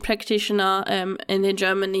practitioner. And in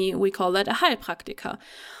Germany, we call that a Heilpraktiker.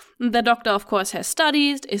 The doctor, of course, has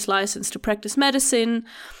studied, is licensed to practice medicine,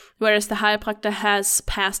 whereas the Heilpraktiker has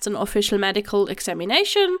passed an official medical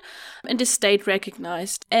examination and is state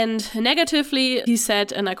recognized. And negatively, he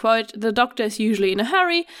said, and I quote, "The doctor is usually in a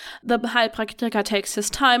hurry. The Heilpraktiker takes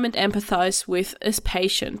his time and empathizes with his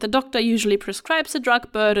patient. The doctor usually prescribes a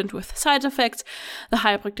drug burdened with side effects. The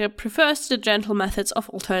Heilpraktiker prefers the gentle methods of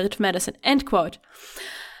alternative medicine," end quote.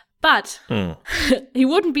 But he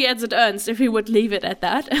wouldn't be as it earns if he would leave it at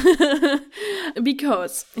that.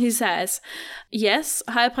 Because he says, yes,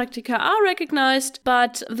 Heilpraktiker are recognized,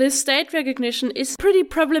 but this state recognition is pretty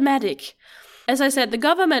problematic. As I said, the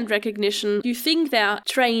government recognition, you think they're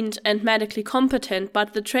trained and medically competent,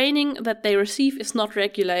 but the training that they receive is not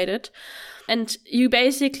regulated. And you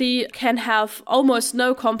basically can have almost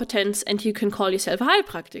no competence and you can call yourself a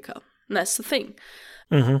Heilpraktiker. And that's the thing.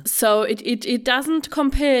 Mm-hmm. So it doesn't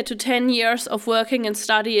compare to 10 years of working and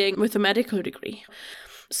studying with a medical degree.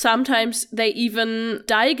 Sometimes they even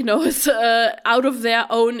diagnose out of their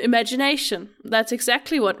own imagination. That's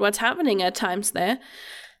exactly what's happening at times there.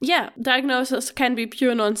 Yeah, diagnosis can be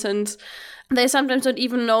pure nonsense. They sometimes don't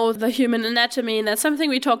even know the human anatomy, and that's something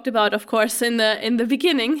we talked about, of course, in the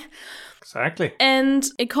beginning. Exactly. And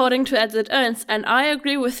according to Ed Ernst, and I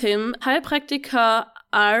agree with him, Heilpraktiker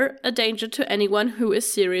are a danger to anyone who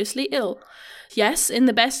is seriously ill. Yes, in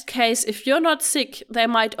the best case, if you're not sick, they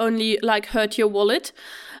might only hurt your wallet.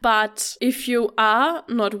 But if you are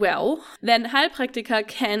not well, then Heilpraktiker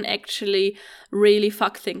can actually really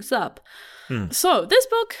fuck things up. So this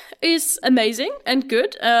book is amazing and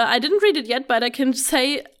good. I didn't read it yet, but I can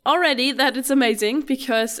say already that it's amazing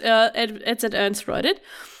because Ed Ernst wrote it.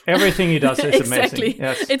 Everything he does is exactly. amazing.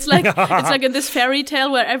 Yes. It's like in this fairy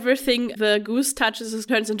tale where everything the goose touches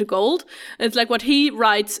turns into gold. It's like what he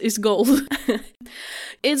writes is gold.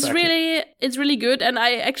 It's really good, and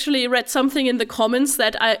I actually read something in the comments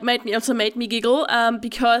that made me giggle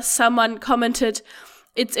because someone commented,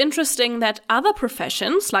 "It's interesting that other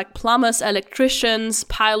professions like plumbers, electricians,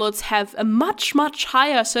 pilots have a much, much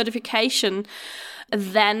higher certification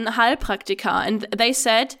than Heilpraktiker." And they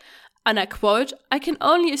said, and I quote, "I can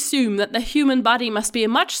only assume that the human body must be a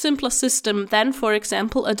much simpler system than, for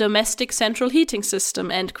example, a domestic central heating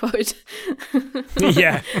system," end quote.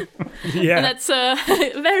 Yeah. And that's a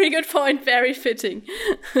very good point, very fitting.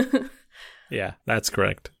 Yeah, that's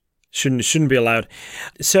correct. Shouldn't be allowed.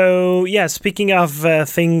 So, yeah, speaking of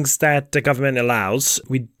things that the government allows,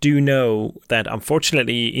 we do know that,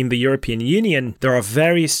 unfortunately, in the European Union, there are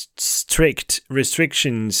very strict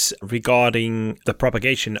restrictions regarding the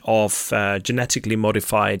propagation of genetically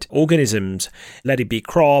modified organisms, let it be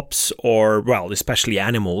crops or, well, especially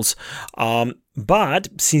animals. But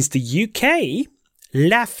since the UK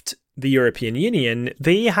left the European Union,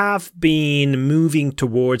 they have been moving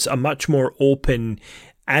towards a much more open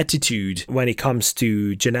attitude when it comes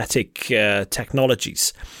to genetic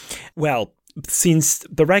technologies. Well, since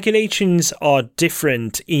the regulations are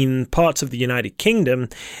different in parts of the United Kingdom,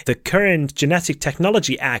 the current Genetic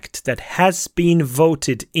Technology Act that has been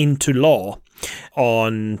voted into law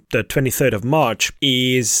on the 23rd of March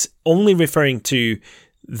is only referring to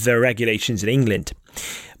the regulations in England.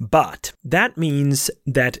 But that means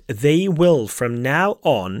that they will, from now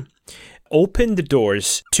on, open the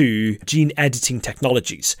doors to gene editing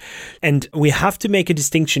technologies. And we have to make a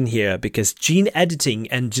distinction here because gene editing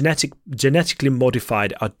and genetically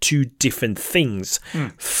modified are two different things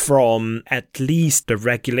from at least the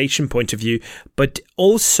regulation point of view, but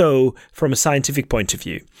also from a scientific point of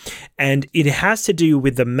view. And it has to do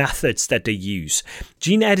with the methods that they use.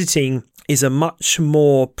 Gene editing is a much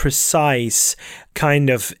more precise kind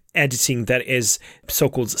of editing that is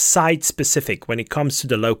so-called site-specific when it comes to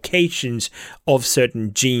the locations of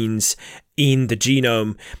certain genes in the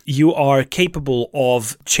genome. You are capable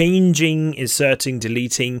of changing, inserting,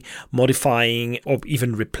 deleting, modifying, or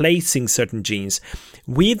even replacing certain genes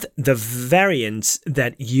with the variants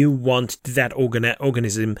that you want that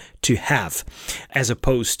organism to have, as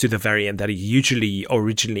opposed to the variant that it usually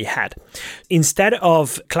originally had. Instead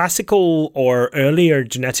of classical or earlier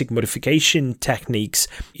genetic modification techniques,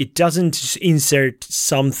 it doesn't insert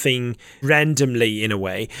something randomly in a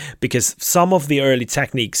way, because some of the early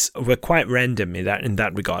techniques were quite random in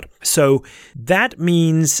that regard. So that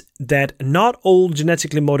means that not all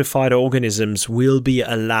genetically modified organisms will be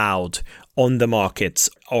allowed on the markets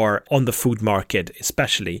or on the food market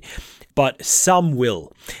especially, but some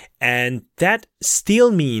will. And that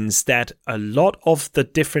still means that a lot of the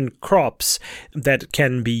different crops that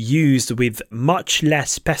can be used with much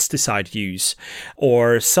less pesticide use,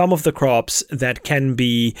 or some of the crops that can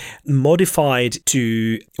be modified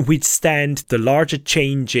to withstand the larger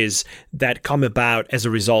changes that come about as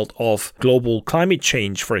a result of global climate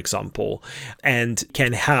change, for example, and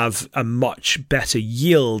can have a much better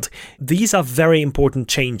yield. These are very important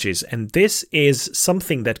changes, and this is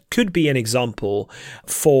something that could be an example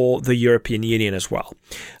for the European Union as well.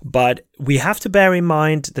 But we have to bear in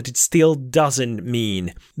mind that it still doesn't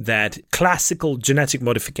mean that classical genetic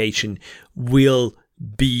modification will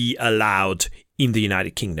be allowed in the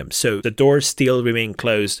United Kingdom. So the doors still remain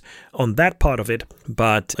closed on that part of it,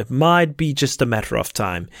 but it might be just a matter of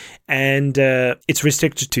time. And it's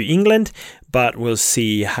restricted to England, but we'll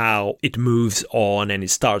see how it moves on, and it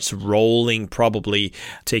starts rolling, probably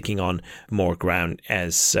taking on more ground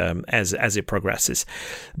as it progresses.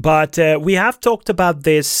 But we have talked about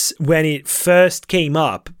this when it first came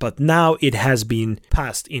up, but now it has been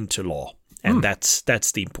passed into law, and that's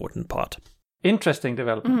the important part. Interesting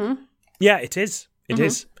development. Mm-hmm. Yeah, it is. It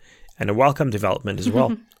is. And a welcome development as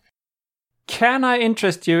well. Can I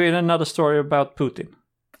interest you in another story about Putin?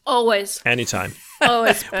 Always. Anytime.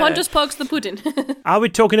 Always. Pontus pokes the Putin. Are we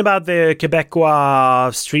talking about the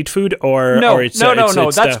Quebecois street food or No, it's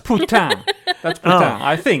that's Poutine. That's Poutine,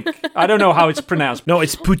 I think. I don't know how it's pronounced. No,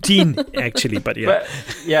 it's Poutine actually, but yeah. But,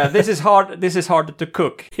 yeah, this is hard. This is harder to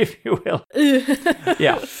cook, if you will.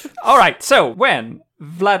 Yeah. All right. So when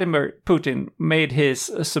Vladimir Putin made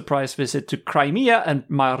his surprise visit to Crimea and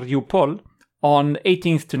Mariupol on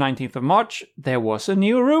 18th to 19th of March, there was a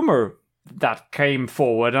new rumor that came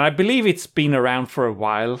forward. And I believe it's been around for a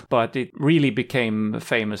while, but it really became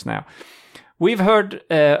famous now. We've heard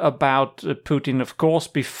about Putin, of course,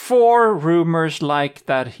 before, rumors like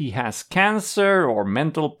that he has cancer or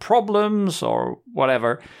mental problems or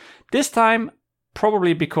whatever. This time,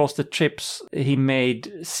 probably because the trips he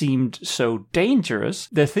made seemed so dangerous,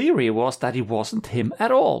 the theory was that it wasn't him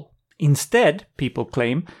at all. Instead, people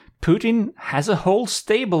claim, Putin has a whole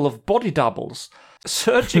stable of body doubles,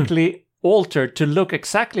 surgically altered to look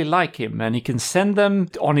exactly like him, and he can send them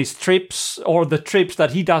on his trips, or the trips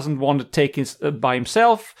that he doesn't want to take by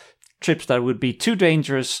himself, trips that would be too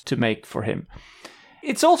dangerous to make for him.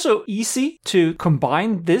 It's also easy to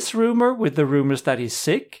combine this rumor with the rumors that he's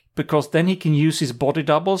sick, because then he can use his body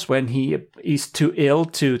doubles when he is too ill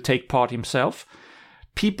to take part himself.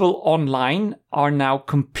 People online are now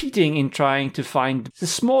competing in trying to find the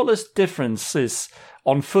smallest differences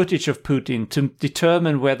on footage of Putin to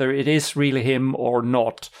determine whether it is really him or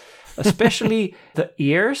not. Especially the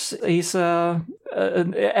ears is an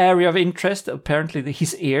area of interest. Apparently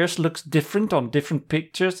his ears looks different on different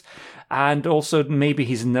pictures, and also maybe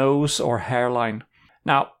his nose or hairline.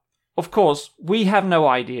 Now, of course, we have no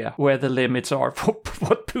idea where the limits are for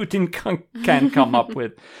what Putin can come up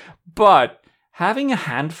with. But having a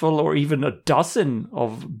handful or even a dozen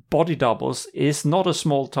of body doubles is not a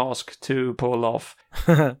small task to pull off.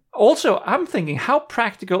 Also, I'm thinking, how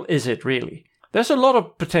practical is it really? There's a lot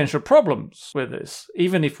of potential problems with this,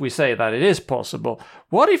 even if we say that it is possible.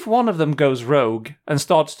 What if one of them goes rogue and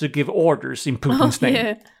starts to give orders in Putin's name?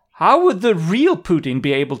 Yeah. How would the real Putin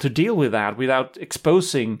be able to deal with that without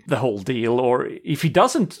exposing the whole deal? Or if he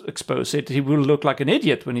doesn't expose it, he will look like an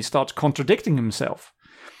idiot when he starts contradicting himself.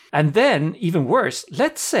 And then, even worse,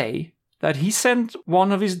 let's say that he sent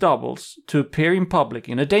one of his doubles to appear in public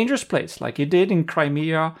in a dangerous place, like he did in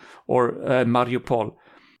Crimea or Mariupol,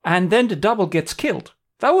 and then the double gets killed.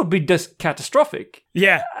 That would be just catastrophic.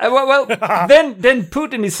 Yeah. Well, then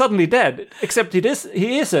Putin is suddenly dead, except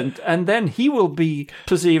he isn't, and then he will be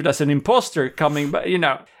perceived as an imposter coming, but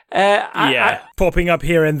popping up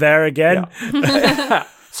here and there again. Yeah.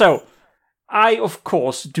 So, I, of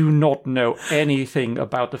course, do not know anything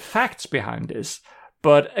about the facts behind this,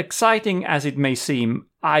 but exciting as it may seem,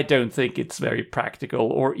 I don't think it's very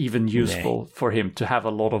practical or even useful for him to have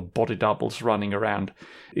a lot of body doubles running around.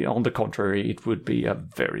 On the contrary, it would be a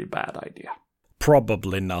very bad idea.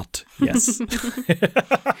 Probably not, yes.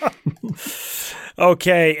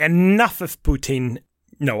 Okay, enough of Putin.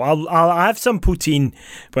 No, I'll have some Poutine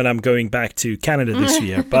when I'm going back to Canada this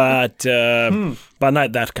year, but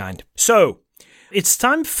not that kind. So, it's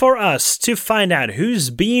time for us to find out who's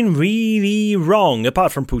been really wrong,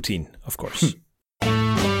 apart from Poutine, of course.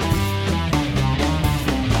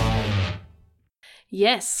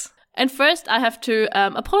 Yes. And first, I have to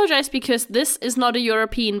apologize because this is not a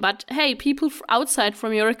European, but hey, people outside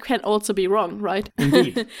from Europe can also be wrong, right?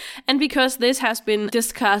 Indeed. And because this has been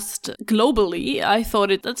discussed globally, I thought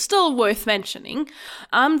it's still worth mentioning.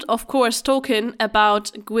 And of course, talking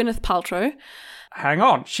about Gwyneth Paltrow. Hang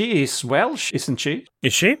on, she is Welsh, isn't she?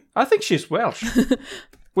 Is she? I think she's Welsh.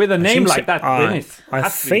 With a name like that, Gwyneth. I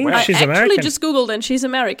think Welsh. she's I American. actually just Googled and she's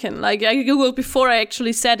American. Like, I Googled before I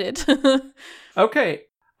actually said it. Okay,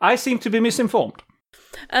 I seem to be misinformed.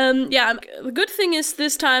 The good thing is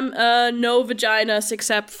this time no vaginas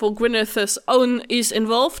except for Gwyneth's own is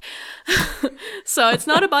involved. So it's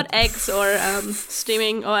not about eggs or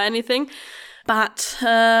steaming or anything. But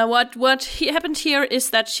what happened here is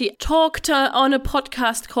that she talked on a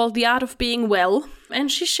podcast called The Art of Being Well, and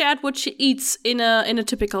she shared what she eats in a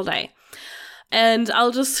typical day. And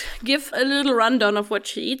I'll just give a little rundown of what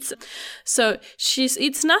she eats. So she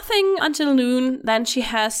eats nothing until noon. Then she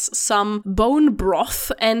has some bone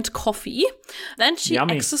broth and coffee. Then she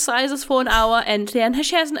exercises for an hour. And then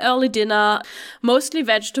she has an early dinner, mostly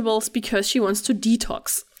vegetables because she wants to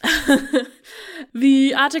detox.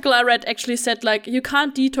 The article I read actually said, like, you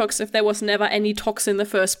can't detox if there was never any tox in the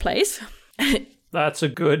first place. That's a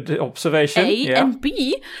good observation. And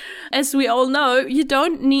B, as we all know, you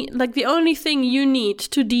don't need, like, the only thing you need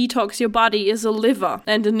to detox your body is a liver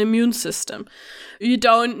and an immune system. You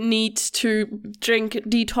don't need to drink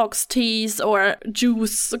detox teas or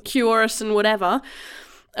juice cures and whatever.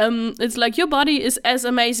 It's like your body is as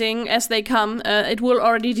amazing as they come. It will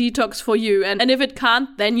already detox for you. And if it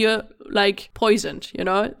can't, then you're like poisoned, you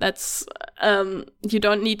know? That's, you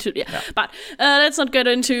don't need to. Yeah. But let's not get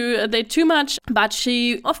into that too much. But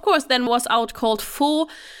she, of course, then was outcalled for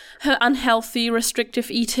her unhealthy, restrictive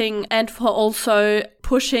eating and for also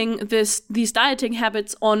pushing these dieting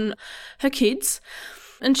habits on her kids.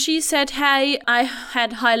 And she said, hey, I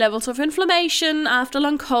had high levels of inflammation after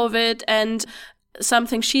long COVID, and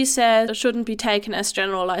something she said shouldn't be taken as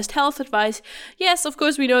generalized health advice. Yes, of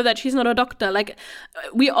course, we know that she's not a doctor. Like,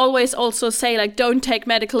 we always also say, like, don't take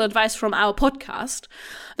medical advice from our podcast.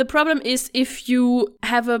 The problem is if you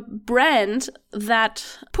have a brand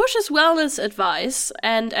that pushes wellness advice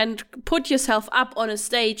and put yourself up on a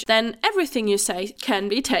stage, then everything you say can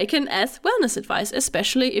be taken as wellness advice,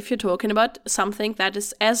 especially if you're talking about something that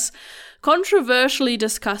is as controversially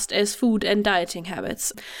discussed as food and dieting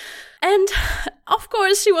habits. And of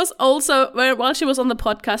course, she was also, while she was on the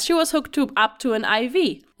podcast, she was hooked up to an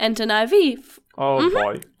IV. And an IV,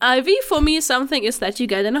 boy. IV for me is something is that you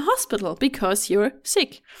get in a hospital because you're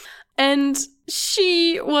sick. And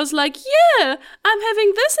she was like, yeah, I'm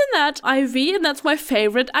having this and that IV, and that's my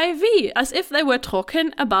favorite IV, as if they were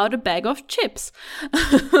talking about a bag of chips.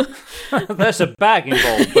 There's a bag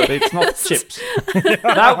involved, but it's not chips.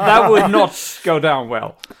 That would not go down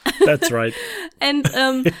well. That's right. And,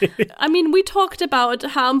 I mean, we talked about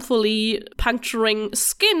harmfully puncturing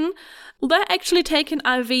skin. They're actually taking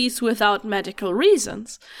IVs without medical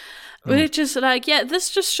reasons. Which is like, yeah, this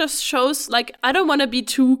just shows, like, I don't want to be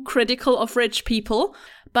too critical of rich people,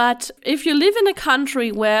 but if you live in a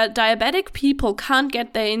country where diabetic people can't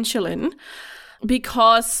get their insulin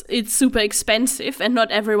because it's super expensive and not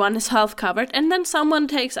everyone is health covered, and then someone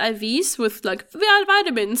takes IVs with, like,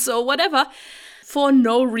 vitamins or whatever, for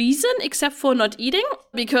no reason except for not eating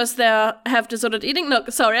because they have disordered eating. No,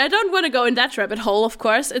 sorry, I don't want to go in that rabbit hole, of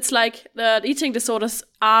course. It's like the eating disorders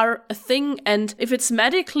are a thing, and if it's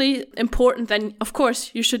medically important, then of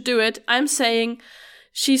course you should do it. I'm saying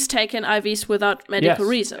she's taken IVs without medical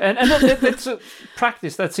reason. And it's a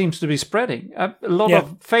practice that seems to be spreading. A lot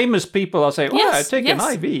of famous people are saying, I take an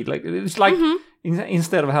IV. Like, it's like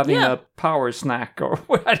instead of having a power snack or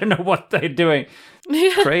I don't know what they're doing.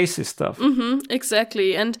 Crazy stuff.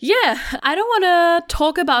 Exactly. And yeah, I don't want to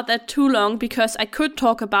talk about that too long because I could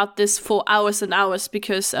talk about this for hours and hours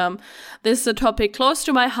because this is a topic close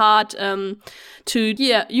to my heart, to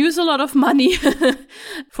use a lot of money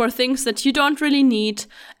for things that you don't really need,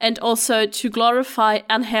 and also to glorify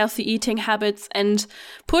unhealthy eating habits and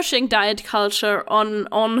pushing diet culture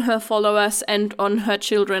on her followers and on her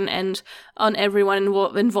children and on everyone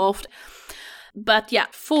involved. But yeah,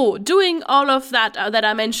 for doing all of that that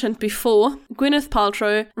I mentioned before, Gwyneth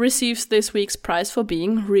Paltrow receives this week's prize for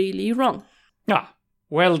being really wrong. Ah,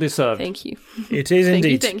 well deserved. Thank you. It is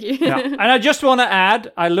indeed. Thank you. Yeah. And I just want to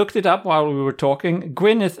add, I looked it up while we were talking.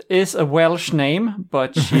 Gwyneth is a Welsh name,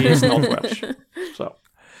 but she is not Welsh. So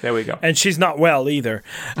there we go. And she's not well either,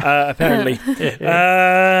 apparently.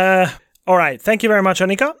 All right. Thank you very much,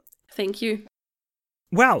 Annika. Thank you.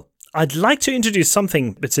 Well, I'd like to introduce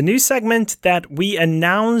something. It's a new segment that we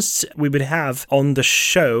announced we would have on the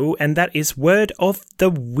show, and that is Word of the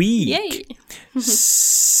Week. Yay!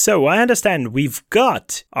 So I understand we've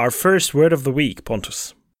got our first Word of the Week,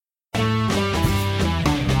 Pontus.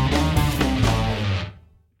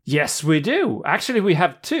 Yes, we do. Actually, we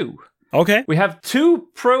have two. Okay. We have two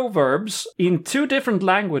proverbs in two different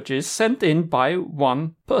languages sent in by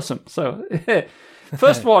one person. So,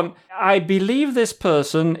 first one, I believe this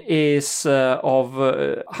person is of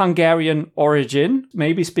Hungarian origin,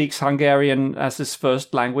 maybe speaks Hungarian as his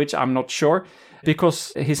first language, I'm not sure,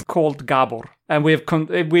 because he's called Gabor. And we've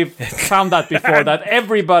found that before, that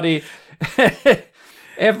everybody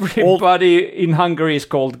in Hungary is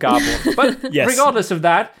called Gabor. But yes. Regardless of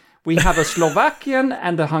that, we have a Slovakian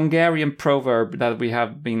and a Hungarian proverb that we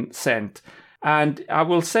have been sent. And I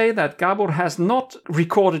will say that Gabor has not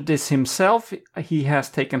recorded this himself. He has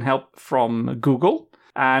taken help from Google,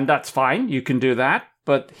 and that's fine. You can do that.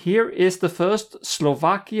 But here is the first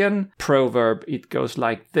Slovakian proverb. It goes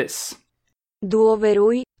like this.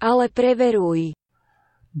 Dôveruj, ale preveruj.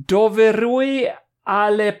 Dôveruj,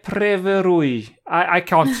 ale preveruj. I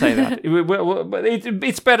can't say that.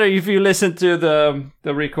 It's better if you listen to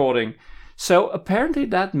the recording. So apparently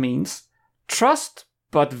that means trust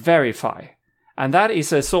but verify. And that is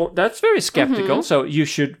that's very skeptical. Mm-hmm. So you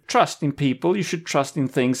should trust in people, you should trust in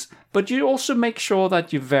things, but you also make sure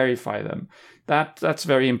that you verify them. That's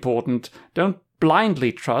very important. Don't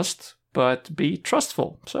blindly trust, but be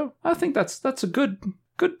trustful. So I think that's a good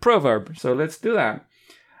proverb. So let's do that.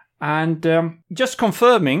 And just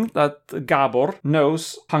confirming that Gabor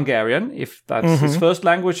knows Hungarian, if that's his first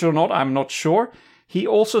language or not, I'm not sure. He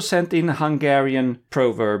also sent in a Hungarian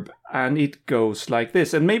proverb, and it goes like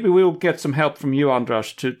this. And maybe we'll get some help from you,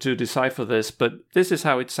 Andras, to decipher this, but this is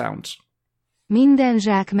how it sounds. Minden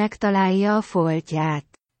zsák megtalálja a foltját.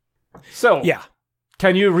 So, yeah.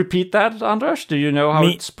 Can you repeat that, Andras? Do you know how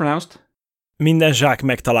it's pronounced? Minden zsák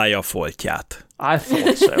megtalálja a foltját. I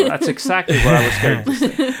thought so. That's exactly what I was going to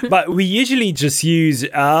say. But we usually just use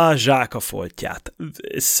a zsák a foltját.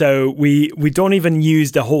 So we don't even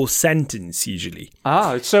use the whole sentence usually.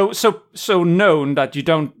 So known that you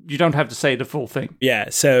don't have to say the full thing. Yeah,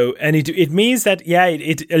 so and it means that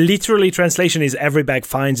it literally translation is every bag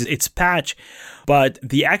finds its patch, but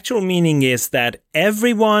the actual meaning is that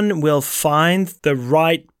everyone will find the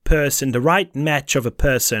right person, the right match of a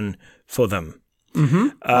person for them. Mm-hmm.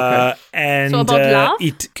 Okay. And so about love?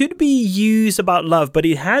 It could be used about love, but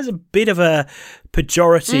it has a bit of a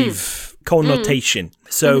pejorative connotation.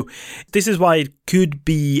 So this is why it could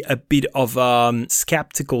be a bit of a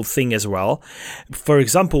skeptical thing as well. For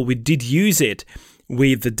example, we did use it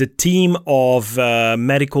with the team of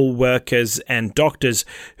medical workers and doctors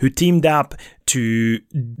who teamed up to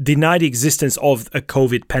deny the existence of a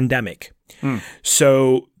COVID pandemic.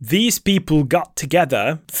 So these people got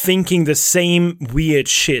together thinking the same weird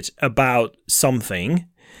shit about something,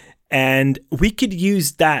 and we could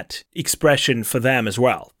use that expression for them as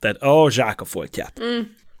well, that, zsák a foltját.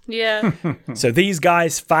 Yeah. So these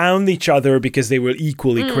guys found each other because they were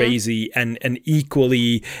equally crazy and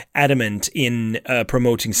equally adamant in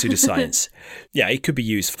promoting pseudoscience. Yeah, it could be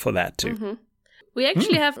used for that too. Mm-hmm. We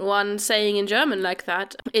actually have one saying in German like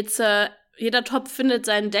that. It's jeder Topf findet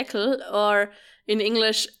seinen Deckel, or in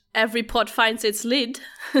English, every pot finds its lid.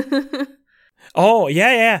 Oh,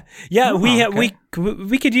 yeah. Okay.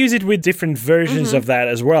 We could use it with different versions of that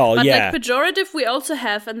as well. But yeah. like pejorative we also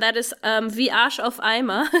have, and that is wie Arsch auf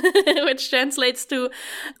Eimer, which translates to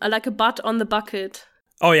like a butt on the bucket.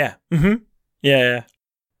 Oh, yeah. Mm-hmm. Yeah.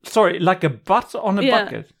 Sorry, like a butt on a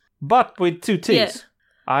bucket? Butt with two T's? Yeah.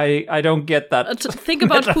 I don't get that. Think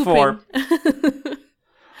about metaphor.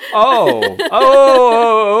 pooping.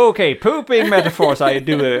 Okay. Pooping metaphors, I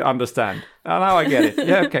do understand. Now I get it.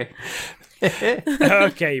 Yeah, okay.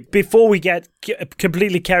 Okay, before we get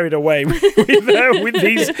completely carried away with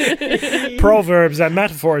these proverbs and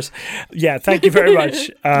metaphors, thank you very much,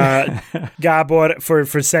 Gabor,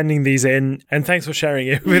 for sending these in, and thanks for sharing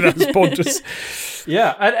it with us, Pontus.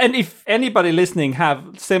 Yeah, and if anybody listening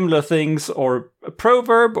have similar things, or a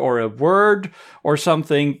proverb or a word or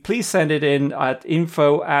something, please send it in at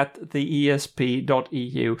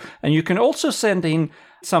info@theesp.eu. And you can also send in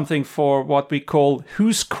something for what we call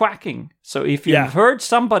who's quacking. So if you've heard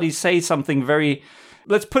somebody say something very,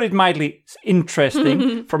 let's put it mildly,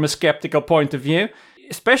 interesting from a skeptical point of view,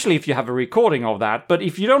 especially if you have a recording of that. But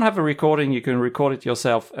if you don't have a recording, you can record it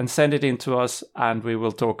yourself and send it in to us, and we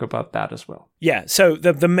will talk about that as well. Yeah, so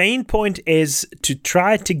the main point is to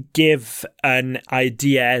try to give an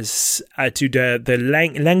idea as to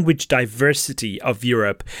the language diversity of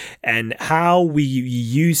Europe and how we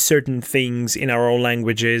use certain things in our own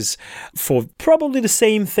languages for probably the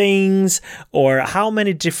same things, or how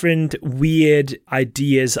many different weird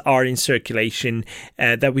ideas are in circulation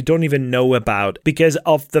that we don't even know about because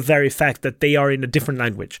of the very fact that they are in a different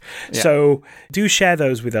language. Yeah. So do share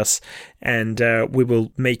those with us, and we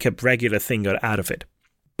will make a regular thing out of it.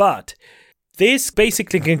 But this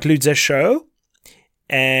basically concludes our show,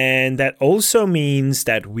 and that also means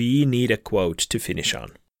that we need a quote to finish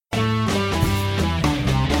on.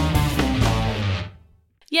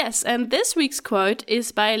 Yes, and this week's quote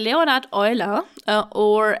is by Leonhard Euler,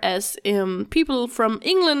 or as people from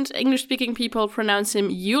England, English-speaking people pronounce him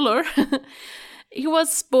Euler. He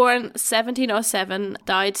was born 1707,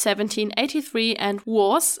 died 1783, and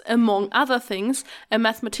was, among other things, a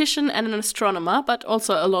mathematician and an astronomer, but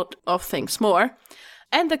also a lot of things more.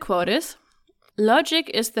 And the quote is, "Logic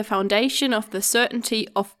is the foundation of the certainty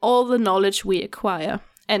of all the knowledge we acquire."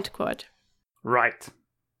 End quote. Right.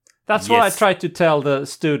 That's what I try to tell the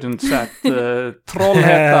students at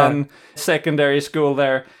Trollhättan secondary school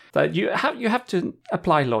there, that you have to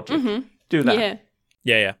apply logic. Mm-hmm. Do that.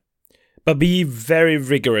 Yeah. But be very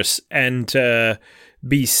rigorous and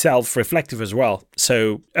be self-reflective as well.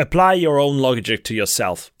 So apply your own logic to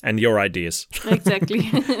yourself and your ideas.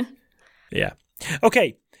 Exactly. Yeah.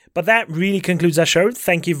 Okay, but that really concludes our show.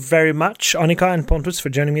 Thank you very much, Annika and Pontus, for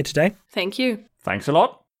joining me today. Thank you. Thanks a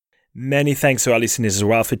lot. Many thanks to our listeners as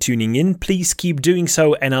well for tuning in. Please keep doing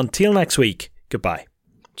so, and until next week, goodbye.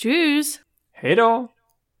 Tschüss. Hej då.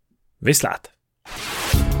 Vislat.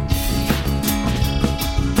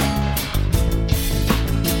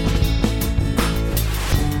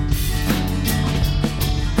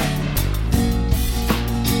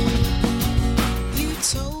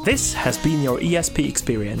 This has been your ESP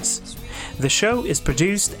experience. The show is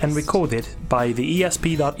produced and recorded by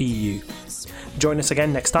TheESP.eu. Join us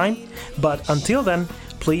again next time, but until then,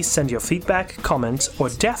 please send your feedback, comments, or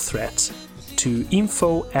death threats to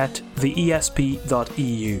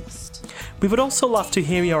info@theesp.eu. We would also love to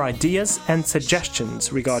hear your ideas and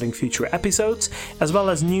suggestions regarding future episodes, as well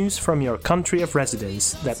as news from your country of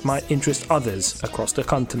residence that might interest others across the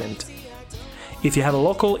continent. If you have a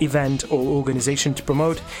local event or organization to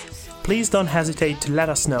promote, please don't hesitate to let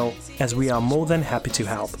us know, as we are more than happy to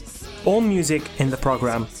help. All music in the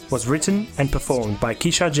program was written and performed by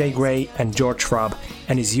Keisha J. Gray and George Schwab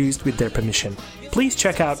and is used with their permission. Please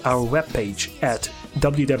check out our webpage at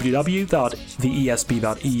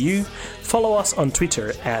www.theesp.eu, follow us on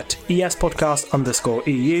Twitter at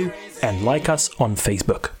espodcast_EU, and like us on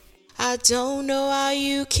Facebook. I don't know how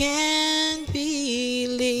you can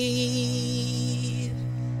believe.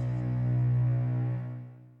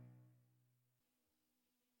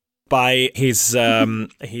 By His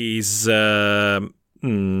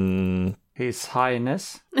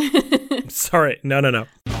Highness. Sorry, no.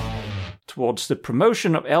 Towards the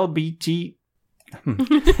promotion of LBT.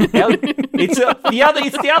 It's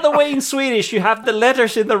the other way in Swedish. You have the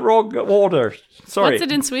letters in the wrong order. Sorry. What's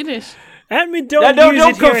it in Swedish? And we don't use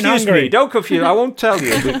it here in confuse Hungary. me. Don't confuse. I won't tell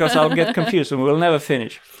you because I'll get confused and we'll never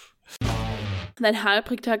finish. Then sorry.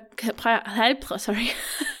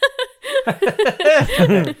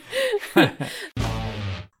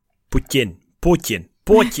 Putin.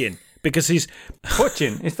 Because he's...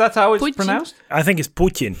 Putin. Is that how it's pronounced? I think it's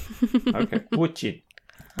Putin. Okay.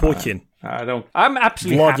 Putin. I'm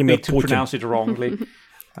absolutely Vladimir happy to Putin. pronounce it wrongly.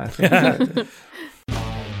 I think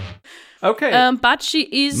okay. But she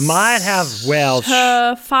is... Might have Welsh.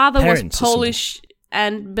 Her father was parents or Polish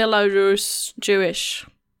and Belarus Jewish.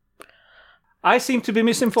 I seem to be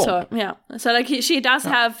misinformed. So, yeah. So, like, she does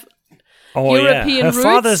have Oh, European Her roots.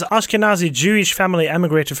 father's Ashkenazi Jewish family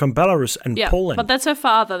emigrated from Belarus and Poland. But that's her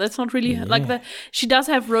father. That's not really she does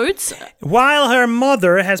have roots. While her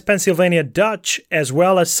mother has Pennsylvania Dutch, as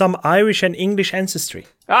well as some Irish and English ancestry.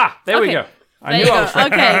 There we go. I knew I was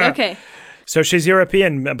right. Okay. So she's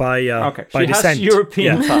European by she descent. has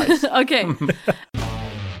European ties. Okay.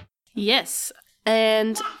 Yes.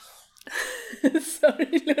 And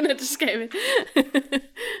sorry, Luna just gave it.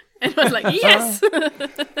 And I was like, yes.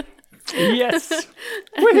 Yes.